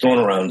phrase gets thrown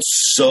around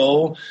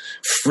so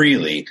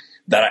freely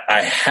that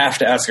I have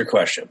to ask a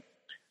question.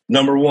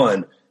 Number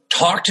one,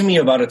 talk to me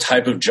about a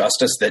type of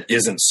justice that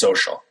isn't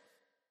social.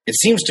 It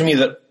seems to me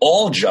that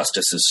all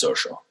justice is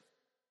social.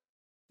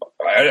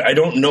 I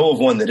don't know of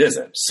one that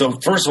isn't. So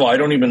first of all, I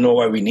don't even know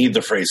why we need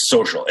the phrase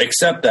social,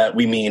 except that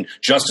we mean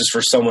justice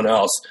for someone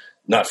else,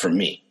 not for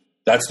me.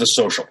 That's the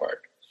social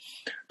part.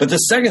 But the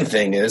second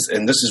thing is,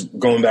 and this is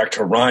going back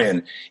to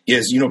Ryan,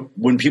 is,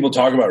 when people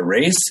talk about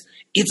race,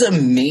 it's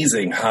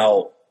amazing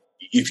how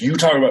if you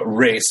talk about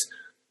race,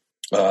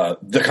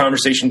 the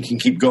conversation can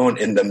keep going.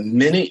 And the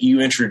minute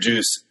you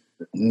introduce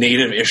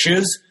Native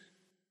issues,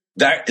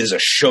 that is a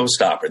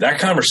showstopper. That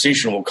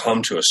conversation will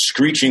come to a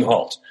screeching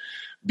halt,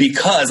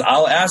 because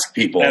I'll ask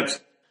people,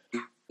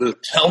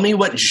 tell me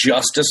what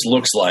justice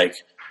looks like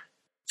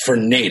for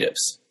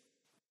Natives,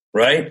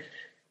 right?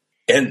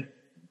 And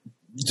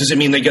does it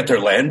mean they get their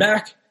land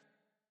back?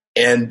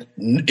 And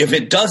if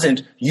it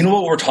doesn't, you know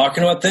what we're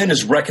talking about then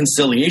is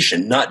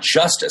reconciliation, not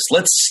justice.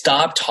 Let's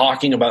stop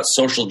talking about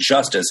social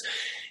justice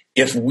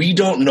if we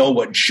don't know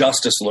what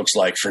justice looks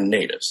like for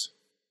Natives.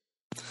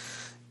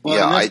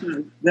 Well,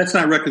 that's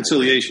not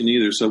reconciliation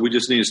either, so we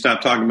just need to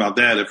stop talking about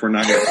that if we're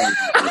not going to.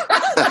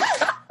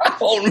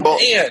 Oh,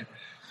 man.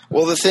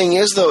 Well, the thing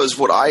is, though, is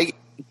what I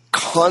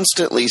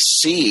constantly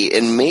see,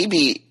 and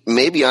maybe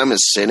I'm a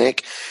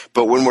cynic,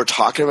 but when we're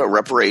talking about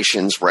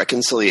reparations,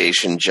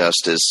 reconciliation,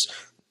 justice,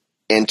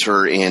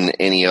 enter in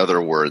any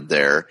other word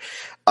there,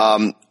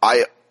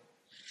 I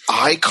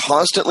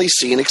constantly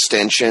see an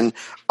extension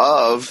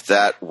of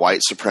that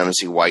white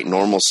supremacy, white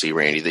normalcy,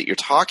 Randy, that you're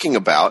talking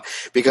about,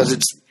 because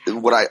it's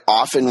what I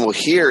often will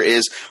hear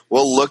is,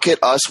 well, look at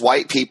us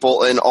white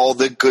people and all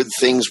the good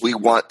things we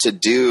want to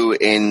do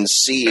and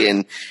see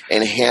and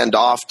hand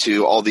off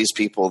to all these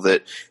people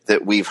that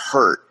we've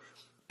hurt.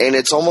 And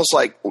it's almost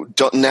like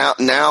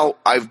now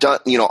I've done,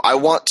 I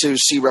want to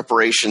see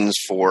reparations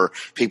for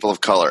people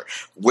of color.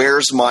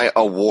 Where's my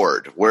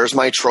award? Where's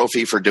my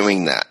trophy for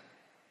doing that?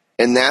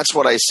 And that's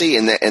what I see.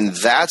 And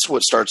that's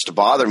what starts to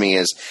bother me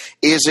is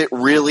it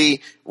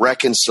really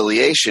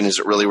reconciliation? Is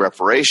it really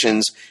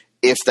reparations?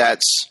 If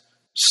that's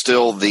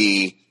still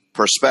the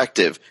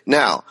perspective.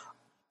 Now,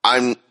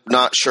 I'm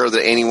not sure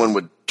that anyone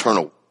would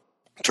turn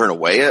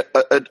away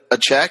a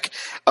check,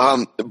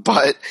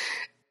 but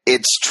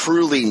it's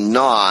truly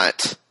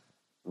not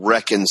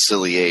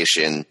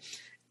reconciliation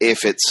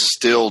if it's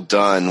still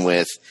done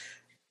with,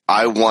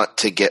 I want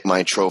to get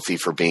my trophy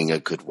for being a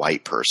good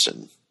white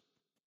person.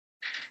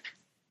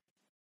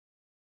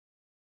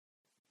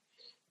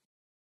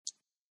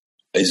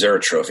 Is there a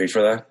trophy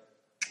for that?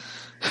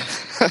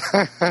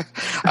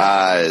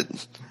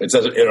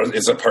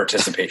 It's a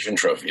participation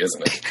trophy,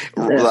 isn't it?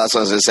 Well, that's what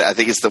I was going to say. I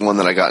think it's the one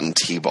that I got in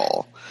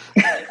T-ball.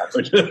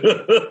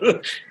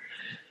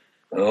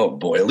 Oh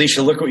boy,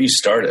 Alicia, look what you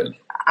started.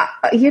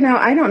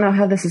 I don't know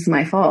how this is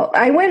my fault.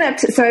 I went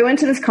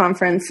to this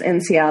conference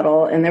in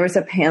Seattle, and there was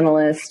a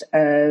panelist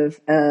of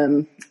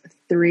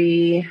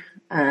three,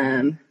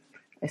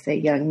 I say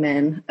young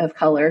men of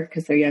color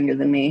because they're younger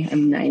than me.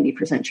 I'm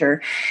 90%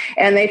 sure.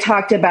 And they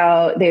talked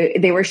about,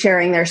 they were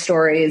sharing their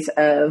stories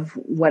of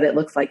what it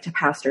looks like to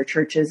pastor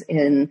churches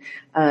in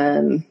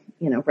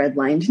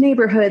redlined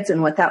neighborhoods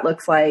and what that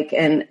looks like.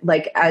 And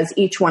like, as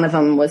each one of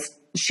them was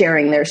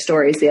sharing their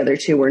stories, the other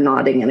two were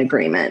nodding in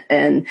agreement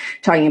and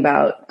talking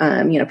about,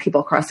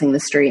 people crossing the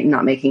street and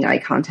not making eye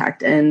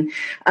contact. And,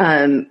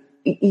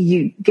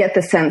 you get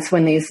the sense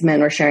when these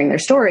men were sharing their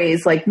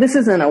stories, like, this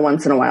isn't a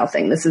once in a while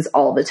thing. This is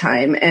all the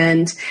time.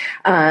 And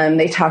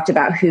they talked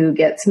about who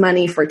gets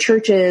money for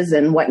churches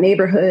and what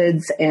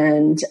neighborhoods.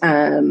 And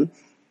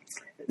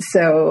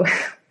so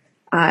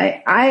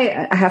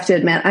I have to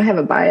admit, I have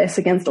a bias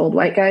against old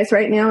white guys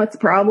right now. It's a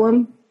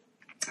problem.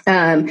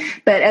 But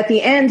at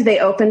the end, they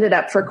opened it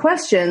up for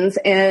questions.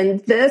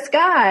 And this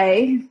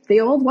guy, the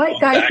old white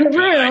guy in the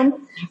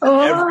room,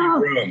 every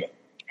room.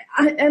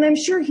 And I'm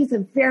sure he's a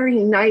very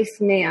nice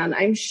man.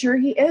 I'm sure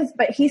he is.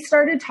 But he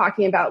started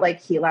talking about,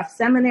 like, he left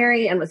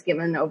seminary and was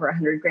given over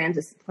 $100,000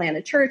 to plant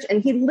a church.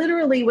 And he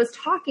literally was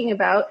talking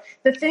about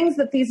the things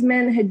that these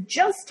men had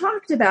just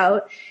talked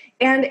about.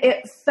 And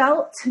it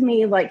felt to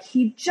me like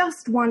he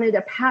just wanted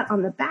a pat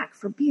on the back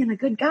for being a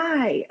good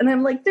guy. And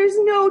I'm like, there's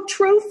no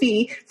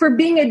trophy for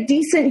being a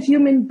decent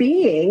human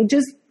being.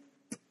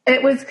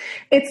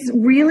 It's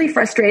really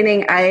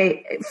frustrating.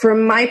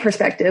 From my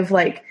perspective,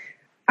 like,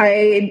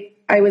 I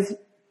was,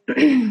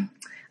 I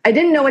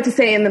didn't know what to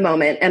say in the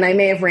moment, and I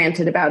may have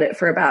ranted about it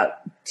for about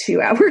 2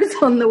 hours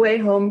on the way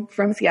home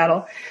from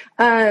Seattle.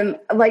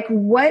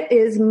 What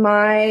is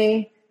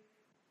I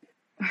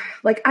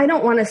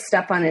don't want to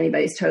step on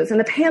anybody's toes.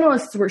 And the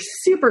panelists were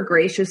super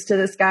gracious to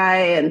this guy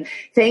and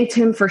thanked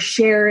him for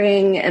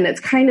sharing. And it's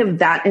kind of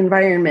that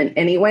environment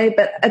anyway.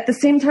 But at the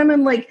same time,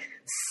 I'm like,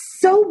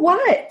 so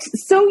what?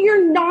 So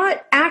you're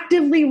not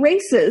actively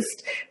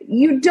racist.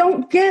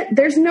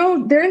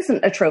 There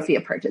isn't a trophy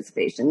of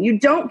participation. You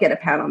don't get a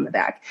pat on the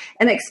back.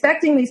 And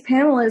expecting these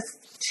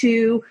panelists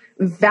to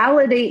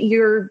validate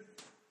your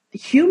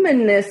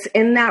humanness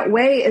in that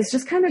way is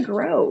just kind of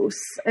gross.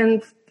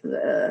 And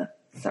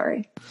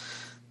sorry,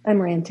 I'm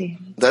ranty.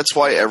 That's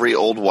why every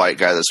old white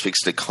guy that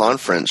speaks at a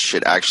conference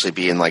should actually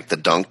be in, like, the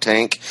dunk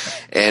tank.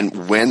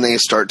 And when they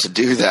start to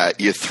do that,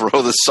 you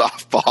throw the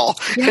softball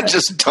and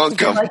just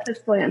dunk them. I like this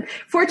plan.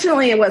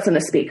 Fortunately, it wasn't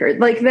a speaker.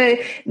 Like,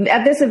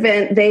 at this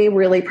event, they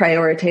really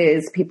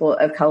prioritize people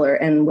of color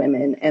and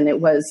women. And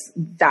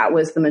that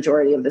was the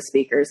majority of the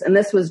speakers. And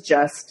this was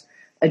just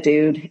a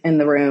dude in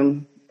the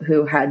room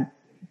who had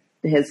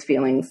his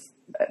feelings,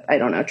 I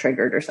don't know,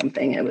 triggered or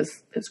something. It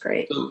was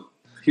great. So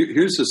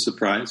here's a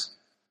surprise.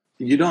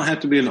 You don't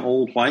have to be an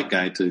old white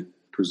guy to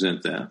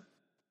present that.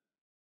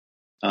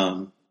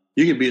 You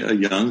can be a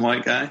young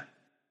white guy.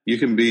 You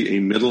can be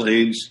a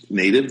middle-aged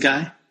native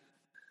guy.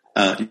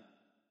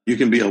 You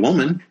can be a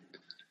woman.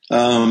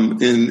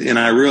 And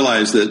I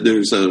realize that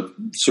there's a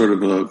sort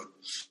of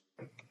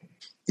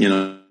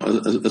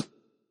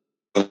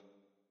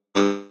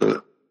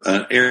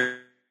an area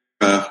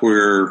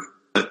where,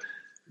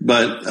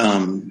 but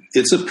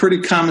it's a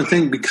pretty common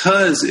thing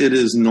because it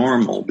is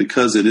normal,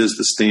 because it is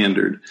the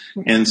standard.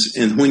 And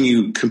when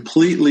you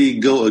completely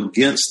go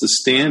against the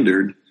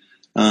standard,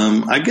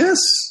 I guess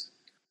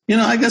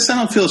I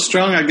don't feel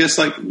strong. I guess,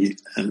 like,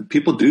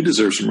 people do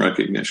deserve some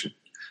recognition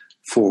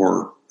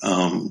for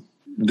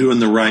doing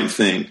the right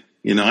thing.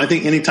 I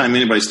think anytime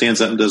anybody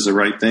stands up and does the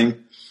right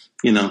thing,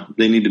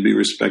 they need to be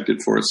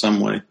respected for it some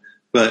way.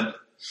 But,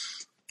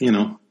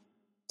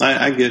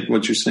 I get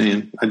what you're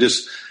saying. I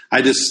just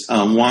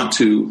want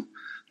to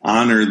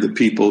honor the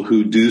people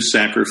who do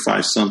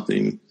sacrifice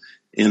something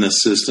in a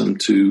system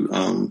to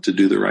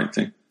do the right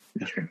thing.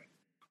 Yeah. Sure.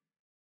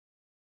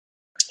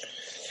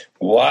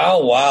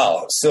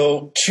 Wow.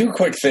 So 2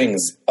 quick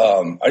things.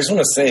 I just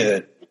want to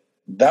say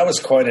that was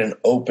quite an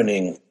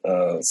opening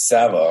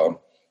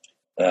salvo.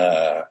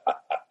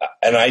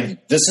 And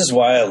this is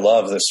why I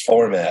love this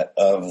format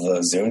of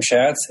the Zoom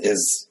chats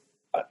is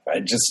I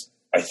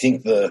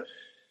think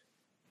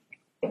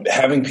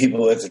having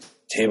people at the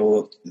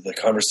table, the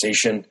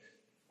conversation,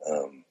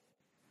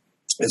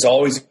 is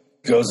always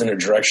goes in a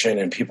direction,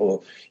 and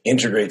people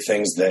integrate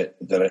things that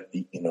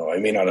I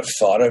may not have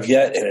thought of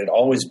yet, and it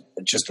always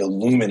just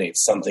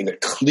illuminates something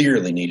that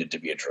clearly needed to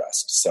be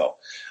addressed. So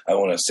I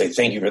want to say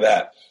thank you for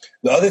that.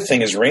 The other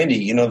thing is,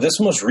 Randy, this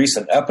most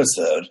recent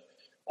episode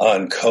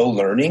on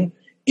co-learning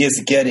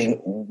is getting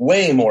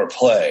way more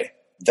play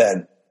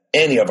than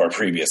any of our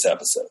previous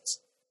episodes.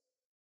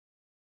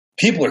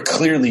 People are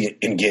clearly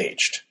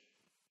engaged.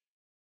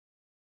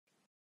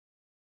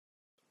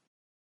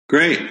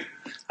 Great.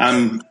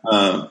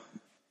 I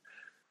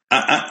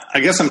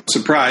guess I'm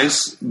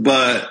surprised,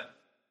 but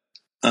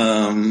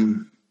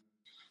I'm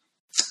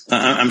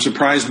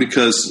surprised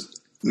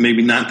because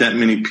maybe not that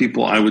many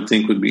people I would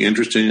think would be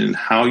interested in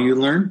how you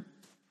learn.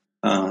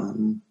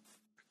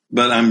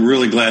 But I'm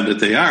really glad that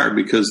they are,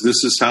 because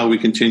this is how we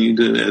continue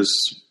to, as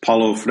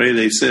Paulo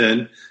Freire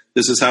said,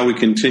 this is how we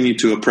continue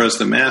to oppress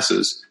the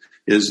masses,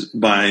 is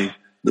by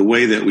the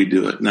way that we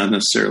do it, not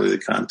necessarily the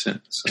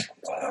content. So.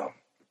 Wow.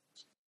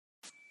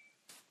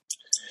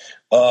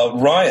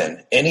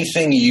 Ryan,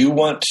 anything you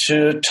want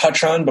to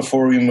touch on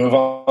before we move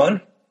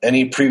on?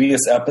 Any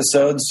previous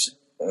episodes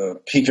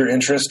pique your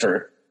interest?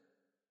 Or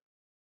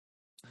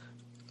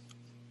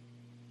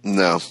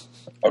No.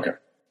 Okay.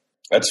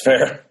 That's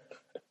fair.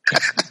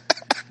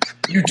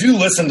 You do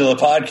listen to the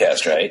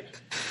podcast, right?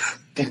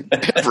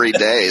 Every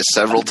day,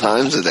 several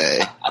times a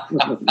day.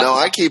 No,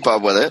 I keep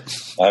up with it.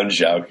 I'm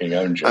joking.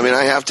 I mean,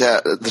 I have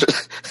to.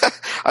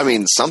 I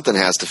mean, something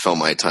has to fill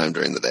my time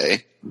during the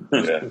day.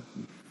 Yeah.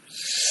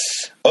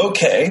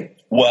 Okay.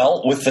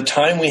 Well, with the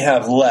time we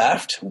have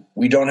left,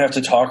 we don't have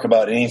to talk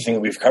about anything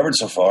that we've covered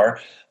so far.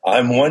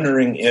 I'm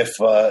wondering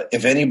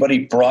if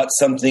anybody brought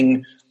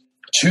something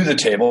to the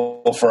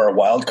table for our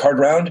wild card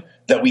round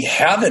that we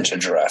haven't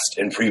addressed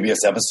in previous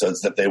episodes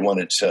that they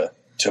wanted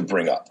to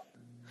bring up.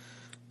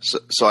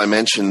 So I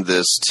mentioned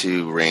this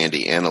to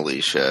Randy and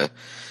Alicia,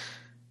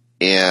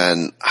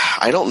 and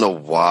I don't know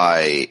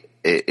why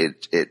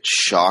it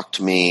shocked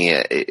me.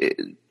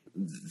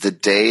 The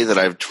day that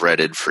I've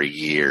dreaded for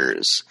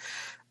years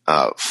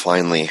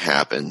finally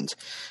happened,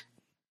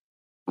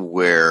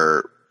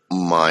 where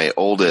my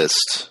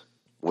oldest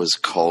was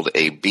called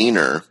a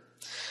beaner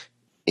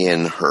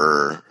in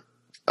her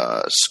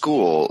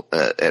school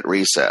at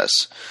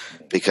recess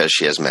because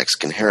she has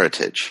Mexican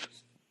heritage.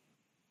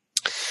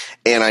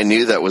 And I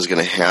knew that was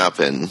going to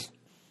happen,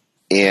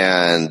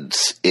 and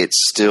it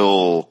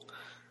still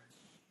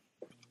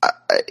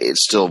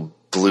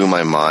blew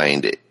my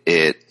mind.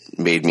 It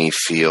made me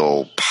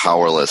feel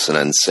powerless and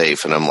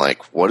unsafe, and I'm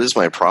like, what is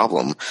my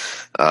problem?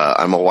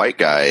 I'm a white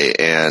guy,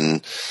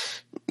 and,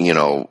 you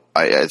know,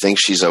 I think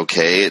she's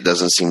okay. It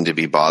doesn't seem to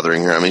be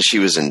bothering her. I mean, she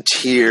was in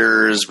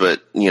tears,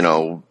 but, you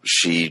know,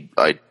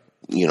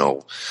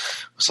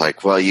 was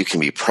like, well, you can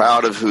be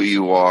proud of who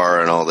you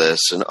are and all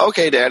this, and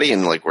okay, Daddy,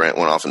 and like went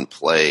off and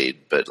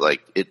played, but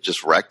like it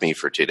just wrecked me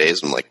for 2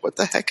 days. I'm like, what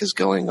the heck is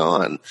going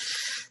on?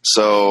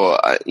 So,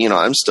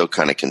 I'm still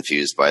kind of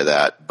confused by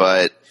that.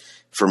 But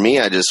for me,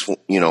 I just,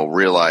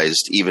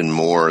 realized even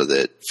more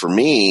that for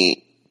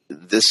me,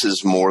 this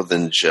is more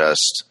than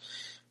just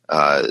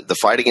the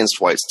fight against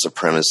white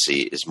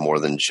supremacy is more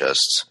than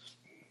just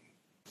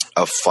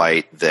a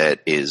fight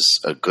that is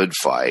a good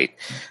fight.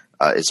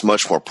 It's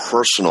much more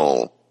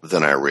personal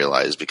than I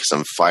realized, because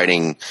I'm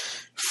fighting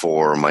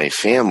for my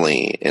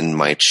family and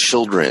my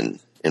children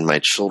and my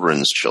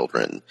children's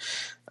children.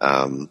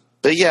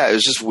 But yeah, it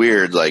was just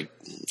weird. Like,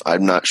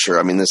 I'm not sure.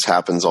 I mean, this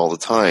happens all the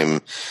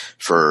time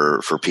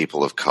for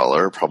people of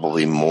color,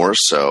 probably more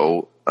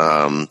so.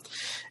 And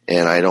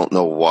I don't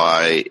know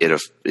why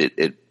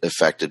it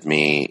affected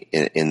me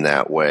in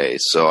that way.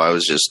 So I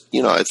was just,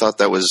 I thought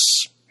that was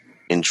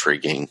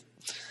intriguing.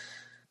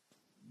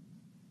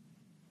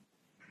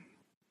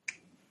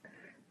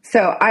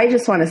 So I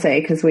just want to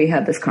say, because we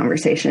had this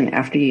conversation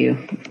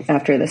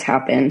after this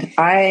happened,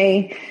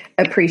 I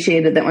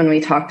appreciated that when we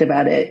talked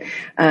about it,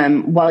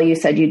 while you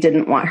said you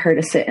didn't want her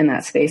to sit in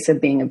that space of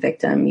being a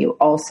victim, you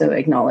also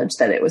acknowledged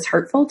that it was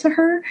hurtful to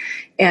her.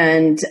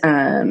 And,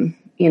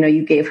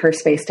 you gave her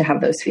space to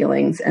have those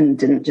feelings and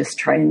didn't just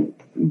try and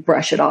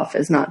brush it off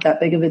as not that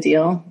big of a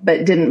deal,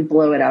 but didn't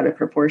blow it out of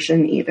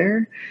proportion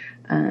either.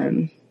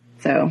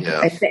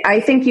 Yeah. I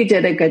think you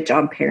did a good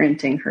job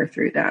parenting her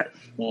through that.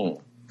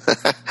 Well,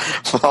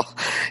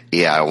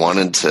 yeah, I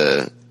wanted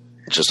to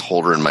just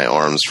hold her in my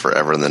arms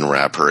forever and then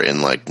wrap her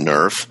in like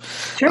Nerf,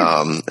 sure.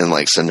 And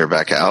like send her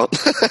back out.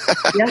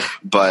 Yeah.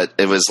 But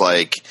it was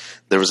like,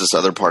 there was this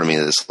other part of me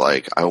that's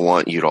like, I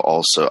want you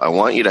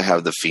to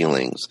have the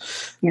feelings,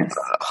 yes,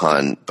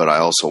 hon, but I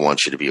also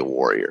want you to be a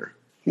warrior.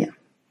 Yeah.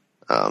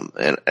 I'm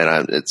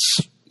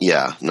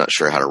not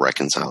sure how to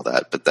reconcile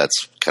that, but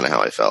that's kind of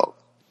how I felt.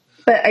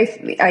 But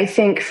I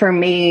think for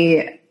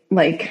me,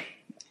 like,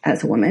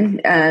 as a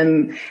woman,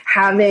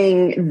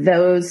 having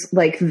those,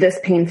 like, this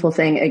painful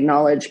thing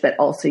acknowledged, but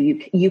also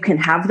you can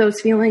have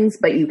those feelings,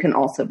 but you can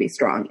also be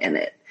strong in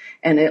it.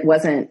 And it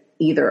wasn't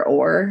either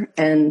or.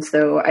 And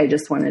so I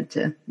just wanted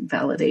to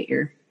validate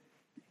your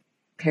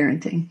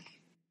parenting.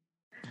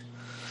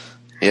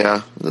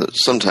 Yeah.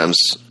 Sometimes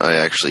I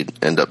actually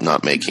end up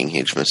not making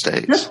huge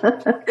mistakes.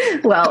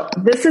 Well,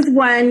 this is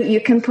one you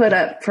can put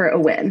up for a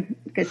win.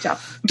 Good job.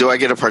 Do I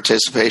get a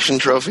participation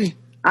trophy?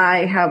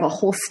 I have a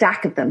whole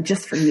stack of them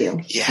just for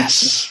you.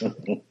 Yes.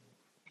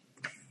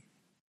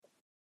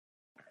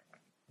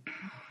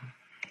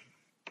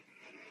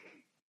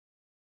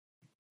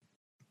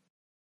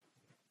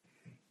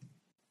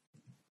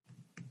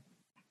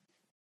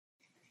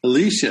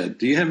 Alicia,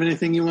 do you have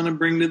anything you want to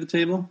bring to the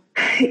table?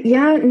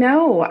 Yeah,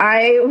 no.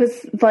 I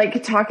was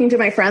like talking to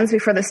my friends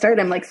before the start.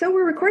 I'm like, so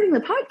we're recording the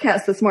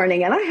podcast this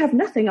morning and I have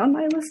nothing on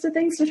my list of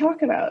things to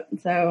talk about.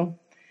 So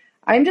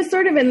I'm just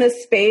sort of in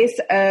this space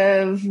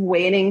of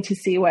waiting to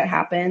see what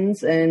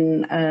happens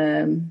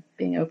and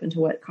being open to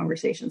what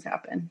conversations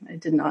happen. I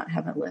did not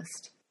have a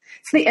list.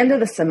 It's the end of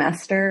the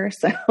semester,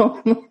 so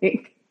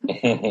like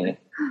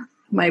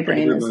my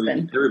brain has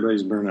been...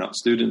 Everybody's burnt out,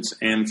 students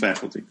and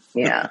faculty.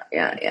 Yeah.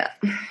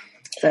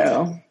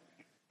 So...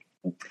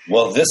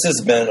 Well, this has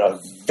been a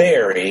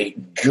very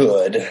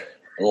good,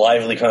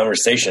 lively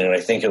conversation, and I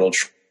think it'll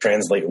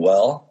translate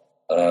well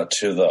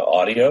to the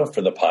audio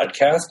for the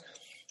podcast.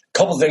 A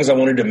couple things I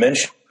wanted to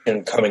mention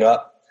coming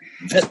up.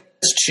 This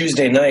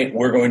Tuesday night,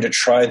 we're going to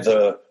try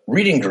the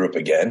reading group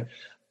again.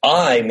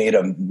 I made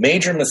a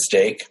major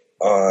mistake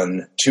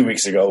on 2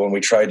 weeks ago when we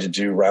tried to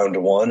do round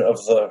 1 of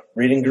the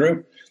reading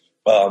group.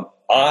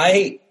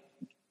 I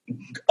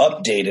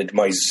updated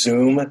my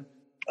Zoom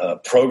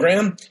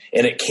program,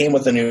 and it came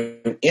with a new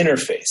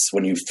interface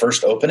when you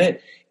first open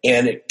it,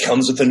 and it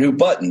comes with a new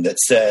button that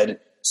said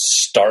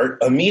start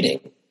a meeting.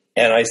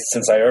 And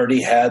since I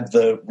already had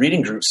the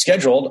reading group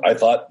scheduled, I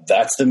thought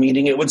that's the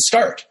meeting it would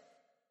start.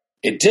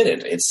 It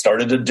didn't. It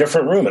started a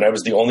different room, and I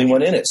was the only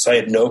one in it. So I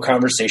had no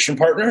conversation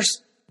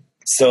partners.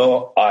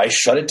 So I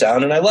shut it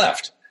down and I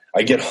left.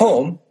 I get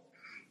home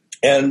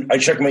and I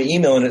check my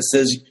email, and it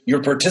says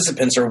your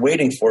participants are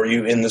waiting for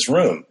you in this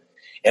room.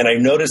 And I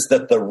noticed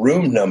that the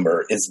room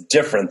number is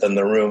different than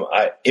the room.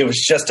 It was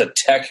just a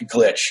tech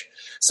glitch.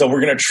 So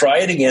we're going to try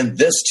it again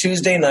this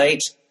Tuesday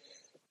night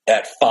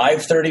at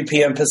 5:30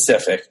 p.m.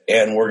 Pacific.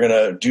 And we're going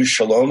to do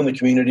Shalom in the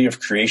Community of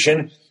Creation.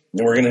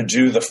 And we're going to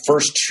do the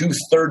first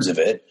 2/3 of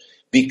it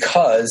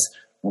because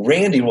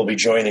Randy will be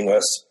joining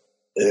us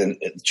in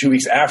 2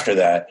 weeks after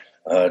that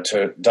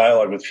to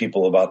dialogue with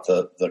people about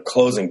the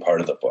closing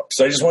part of the book.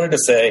 So I just wanted to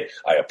say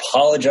I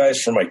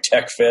apologize for my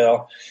tech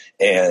fail.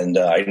 And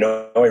I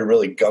know I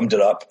really gummed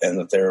it up, and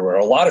that there were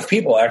a lot of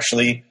people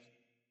actually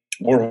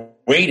were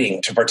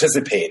waiting to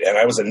participate, and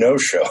I was a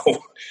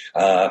no-show.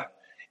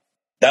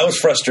 That was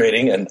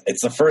frustrating, and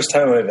it's the first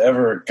time I've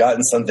ever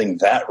gotten something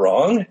that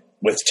wrong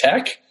with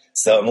tech,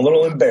 so I'm a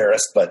little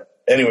embarrassed. But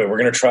anyway, we're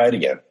going to try it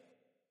again.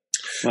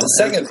 Well,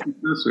 second,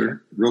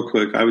 Professor, real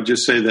quick, I would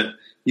just say that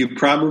you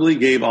probably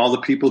gave all the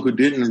people who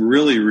didn't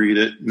really read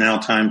it now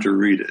time to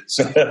read it.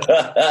 So.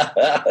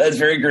 That's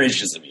very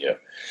gracious of you.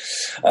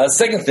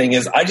 Second thing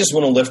is, I just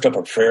want to lift up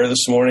a prayer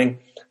this morning.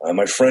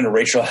 My friend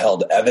Rachel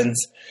Held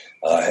Evans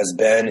has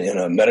been in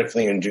a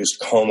medically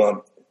induced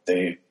coma.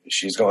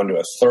 She's gone to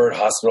a third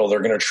hospital.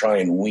 They're going to try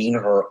and wean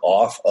her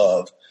off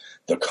of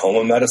the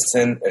coma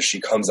medicine as she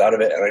comes out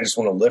of it. And I just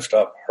want to lift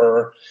up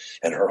her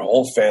and her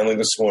whole family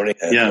this morning.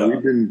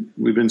 And,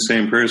 we've been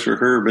saying prayers for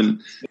her, but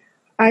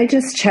I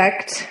just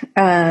checked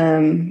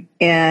and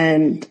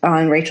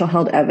on Rachel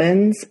Held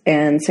Evans,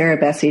 and Sarah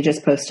Bessie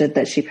just posted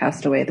that she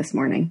passed away this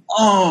morning.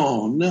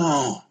 Oh,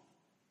 no.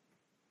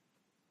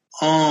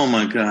 Oh,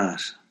 my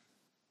gosh.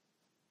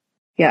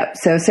 Yeah,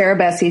 so Sarah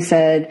Bessie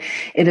said,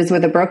 "It is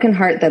with a broken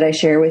heart that I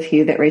share with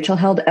you that Rachel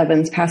Held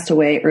Evans passed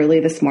away early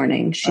this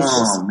morning.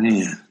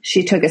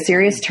 She took a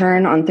serious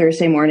turn on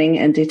Thursday morning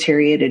and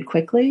deteriorated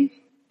quickly.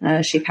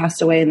 She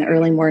passed away in the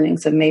early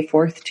mornings of May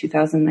 4th,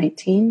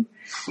 2019.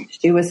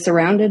 She was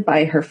surrounded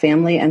by her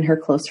family and her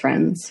close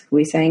friends.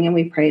 We sang and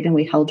we prayed and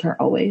we held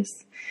her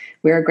always.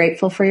 We are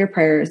grateful for your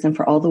prayers and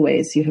for all the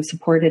ways you have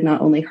supported not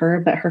only her,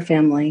 but her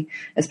family,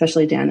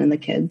 especially Dan and the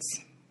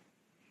kids."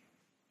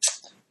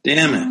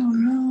 Damn it. Oh,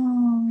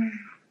 no.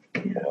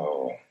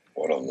 Oh,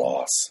 what a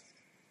loss.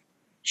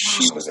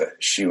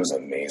 She was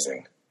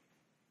amazing.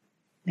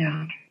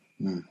 Yeah.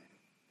 Well,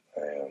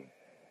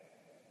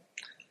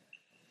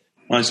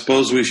 I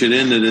suppose we should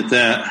end it at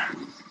that.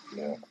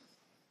 Yeah.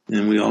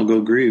 And we all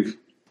go grieve.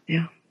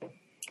 Yeah.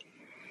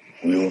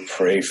 We will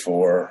pray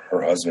for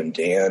her husband,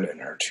 Dan,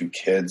 and her 2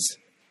 kids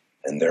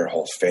and their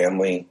whole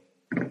family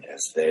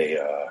as they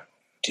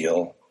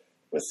deal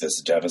with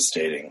this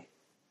devastating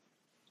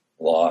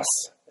loss.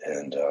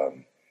 And,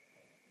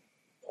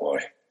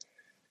 boy,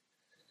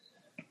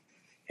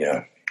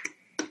 yeah,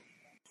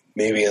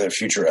 maybe in a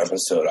future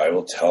episode, I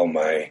will tell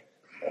my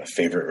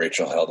favorite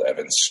Rachel Held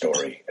Evans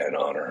story and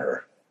honor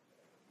her.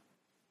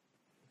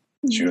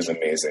 She was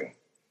amazing.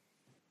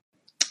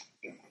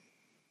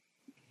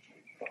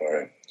 All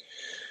right.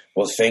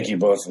 Well, thank you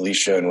both,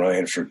 Alicia and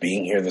Ryan, for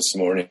being here this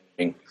morning.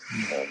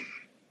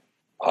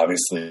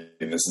 Obviously,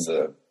 this is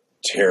a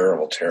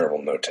terrible,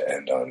 terrible note to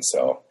end on.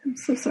 So I'm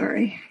so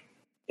sorry.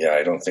 yeah,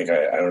 I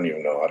don't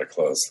even know how to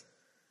close.